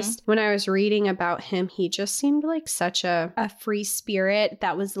 When I was reading about him, he just seemed like such a free spirit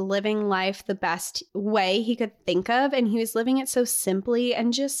that was living life the best way he could think of. And he was living it so simply,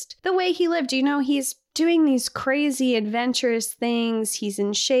 and just the way he lived, he's doing these crazy adventurous things. He's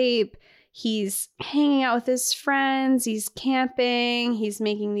in shape. He's hanging out with his friends, he's camping, he's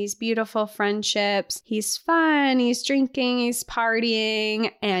making these beautiful friendships, he's fun, he's drinking, he's partying,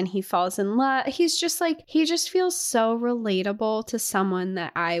 and he falls in love. He's just like, he just feels so relatable to someone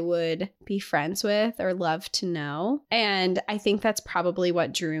that I would be friends with or love to know. And I think that's probably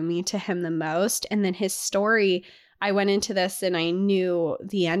what drew me to him the most. And then his story, I went into this and I knew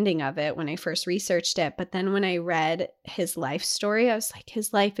the ending of it when I first researched it. But then when I read his life story, I was like,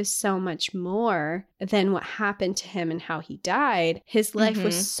 his life is so much more than what happened to him and how he died. His life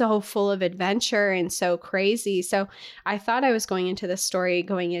was so full of adventure and so crazy. So I thought I was going into the story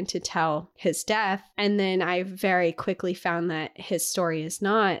going in to tell his death. And then I very quickly found that his story is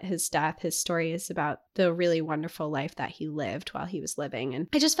not his death. His story is about the really wonderful life that he lived while he was living. And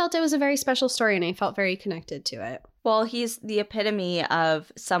I just felt it was a very special story and I felt very connected to it. Well, he's the epitome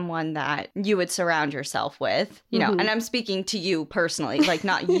of someone that you would surround yourself with, and I'm speaking to you personally, like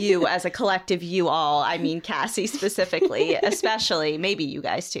not you as a collective, you all. I mean, Cassie specifically, especially, maybe you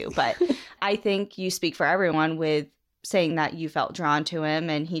guys too. But I think you speak for everyone with saying that you felt drawn to him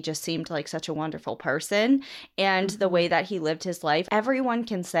and he just seemed like such a wonderful person. And the way that he lived his life, everyone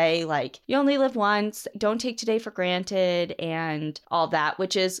can say like, you only live once, don't take today for granted and all that,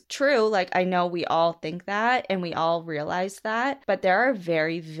 which is true. Like, I know we all think that and we all realize that, but there are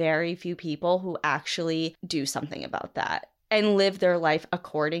very, very few people who actually do something about that and live their life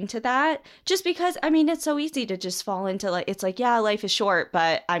according to that. Just because, I mean, it's so easy to just fall into like, it's like, yeah, life is short,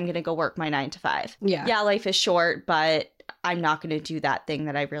 but I'm going to go work my 9 to 5. Yeah, life is short, but I'm not going to do that thing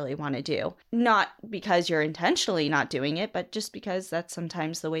that I really want to do. Not because you're intentionally not doing it, but just because that's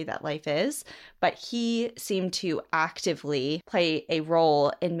sometimes the way that life is. But he seemed to actively play a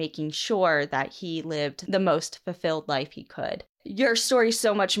role in making sure that he lived the most fulfilled life he could. Your story's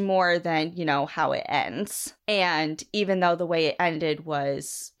so much more than, how it ends. And even though the way it ended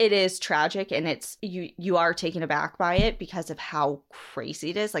it is tragic and it's, you are taken aback by it because of how crazy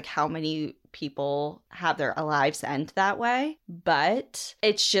it is, like how many people have their lives end that way. But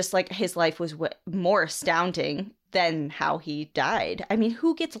it's just like his life was more astounding than how he died. I mean,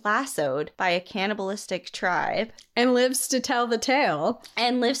 who gets lassoed by a cannibalistic tribe? And lives to tell the tale.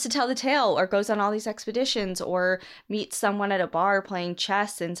 Or goes on all these expeditions or meets someone at a bar playing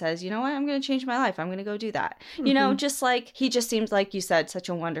chess and says, you know what, I'm going to change my life. I'm going to go do that. Just like, he just seems like you said, such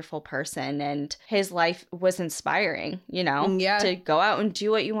a wonderful person. And his life was inspiring, to go out and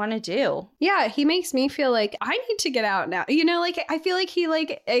do what you want to do. Yeah, he makes me feel like I need to get out now. I feel like he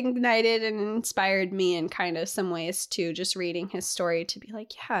like ignited and inspired me in kind of some ways too, just reading his story to be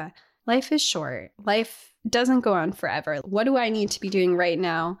like, yeah, life is short. Life doesn't go on forever. What do I need to be doing right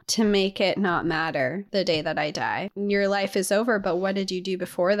now to make it not matter the day that I die? Your life is over, but what did you do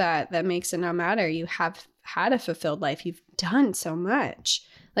before that makes it not matter? You have had a fulfilled life. You've done so much.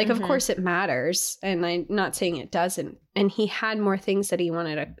 Like, of course it matters. And I'm not saying it doesn't. And he had more things that he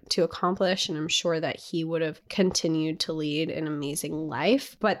wanted to accomplish. And I'm sure that he would have continued to lead an amazing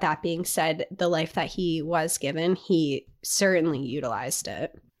life. But that being said, the life that he was given, he certainly utilized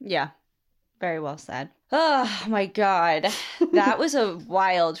it. Yeah. Very well said. Oh my God. That was a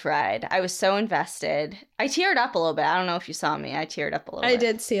wild ride. I was so invested. I teared up a little bit. I don't know if you saw me. I teared up a little bit. I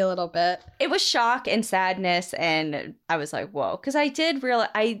did see a little bit. It was shock and sadness. And I was like, whoa. Because I did realize,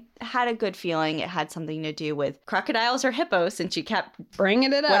 I had a good feeling it had something to do with crocodiles or hippos. And she kept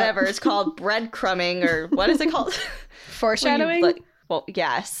bringing it up. Whatever it's called, breadcrumbing or what is it called? Foreshadowing? Well,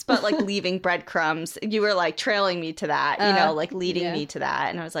 yes, but like leaving breadcrumbs. You were like trailing me to that, like leading me to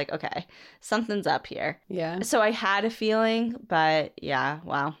that. And I was like, okay, something's up here. Yeah. So I had a feeling, but yeah,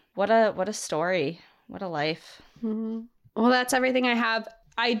 wow. What a story. What a life. Mm-hmm. Well, that's everything I have.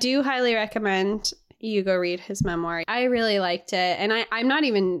 I do highly recommend you go read his memoir. I really liked it. And I'm not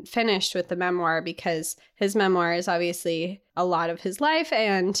even finished with the memoir because his memoir is obviously a lot of his life.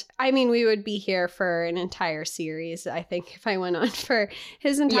 And I mean, we would be here for an entire series, I think, if I went on for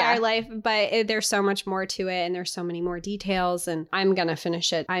his entire life. But there's so much more to it and there's so many more details. And I'm going to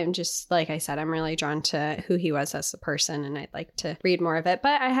finish it. I'm just, like I said, I'm really drawn to who he was as a person and I'd like to read more of it.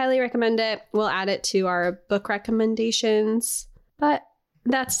 But I highly recommend it. We'll add it to our book recommendations. But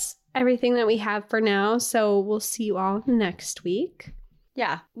that's everything that we have for now. So we'll see you all next week.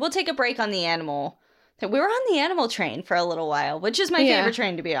 Yeah, we'll take a break on the animal. We were on the animal train for a little while, which is my favorite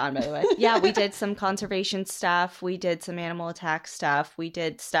train to be on, by the way. Yeah, we did some conservation stuff. We did some animal attack stuff. We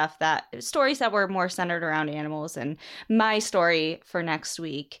did stories that were more centered around animals. And my story for next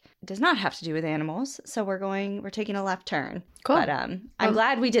week does not have to do with animals. So we're taking a left turn. Cool. But I'm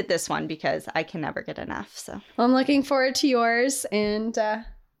glad we did this one because I can never get enough. So well, I'm looking forward to yours and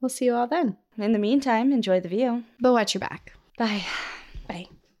we'll see you all then. In the meantime, enjoy the view. But watch your back. Bye. Bye.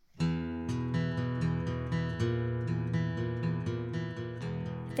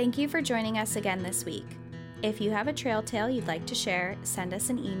 Thank you for joining us again this week. If you have a trail tale you'd like to share, send us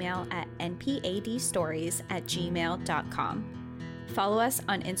an email at npadstories@gmail.com. Follow us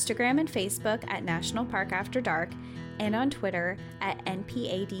on Instagram and Facebook at National Park After Dark and on Twitter at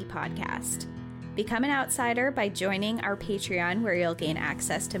NPAD Podcast. Become an outsider by joining our Patreon, where you'll gain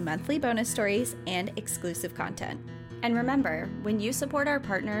access to monthly bonus stories and exclusive content. And remember, when you support our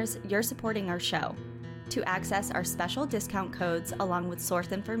partners, you're supporting our show. To access our special discount codes along with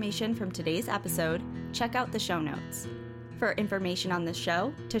source information from today's episode, check out the show notes. For information on the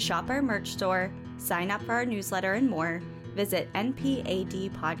show, to shop our merch store, sign up for our newsletter, and more, visit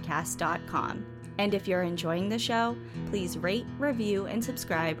npadpodcast.com. And if you're enjoying the show, please rate, review, and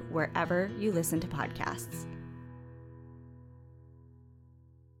subscribe wherever you listen to podcasts.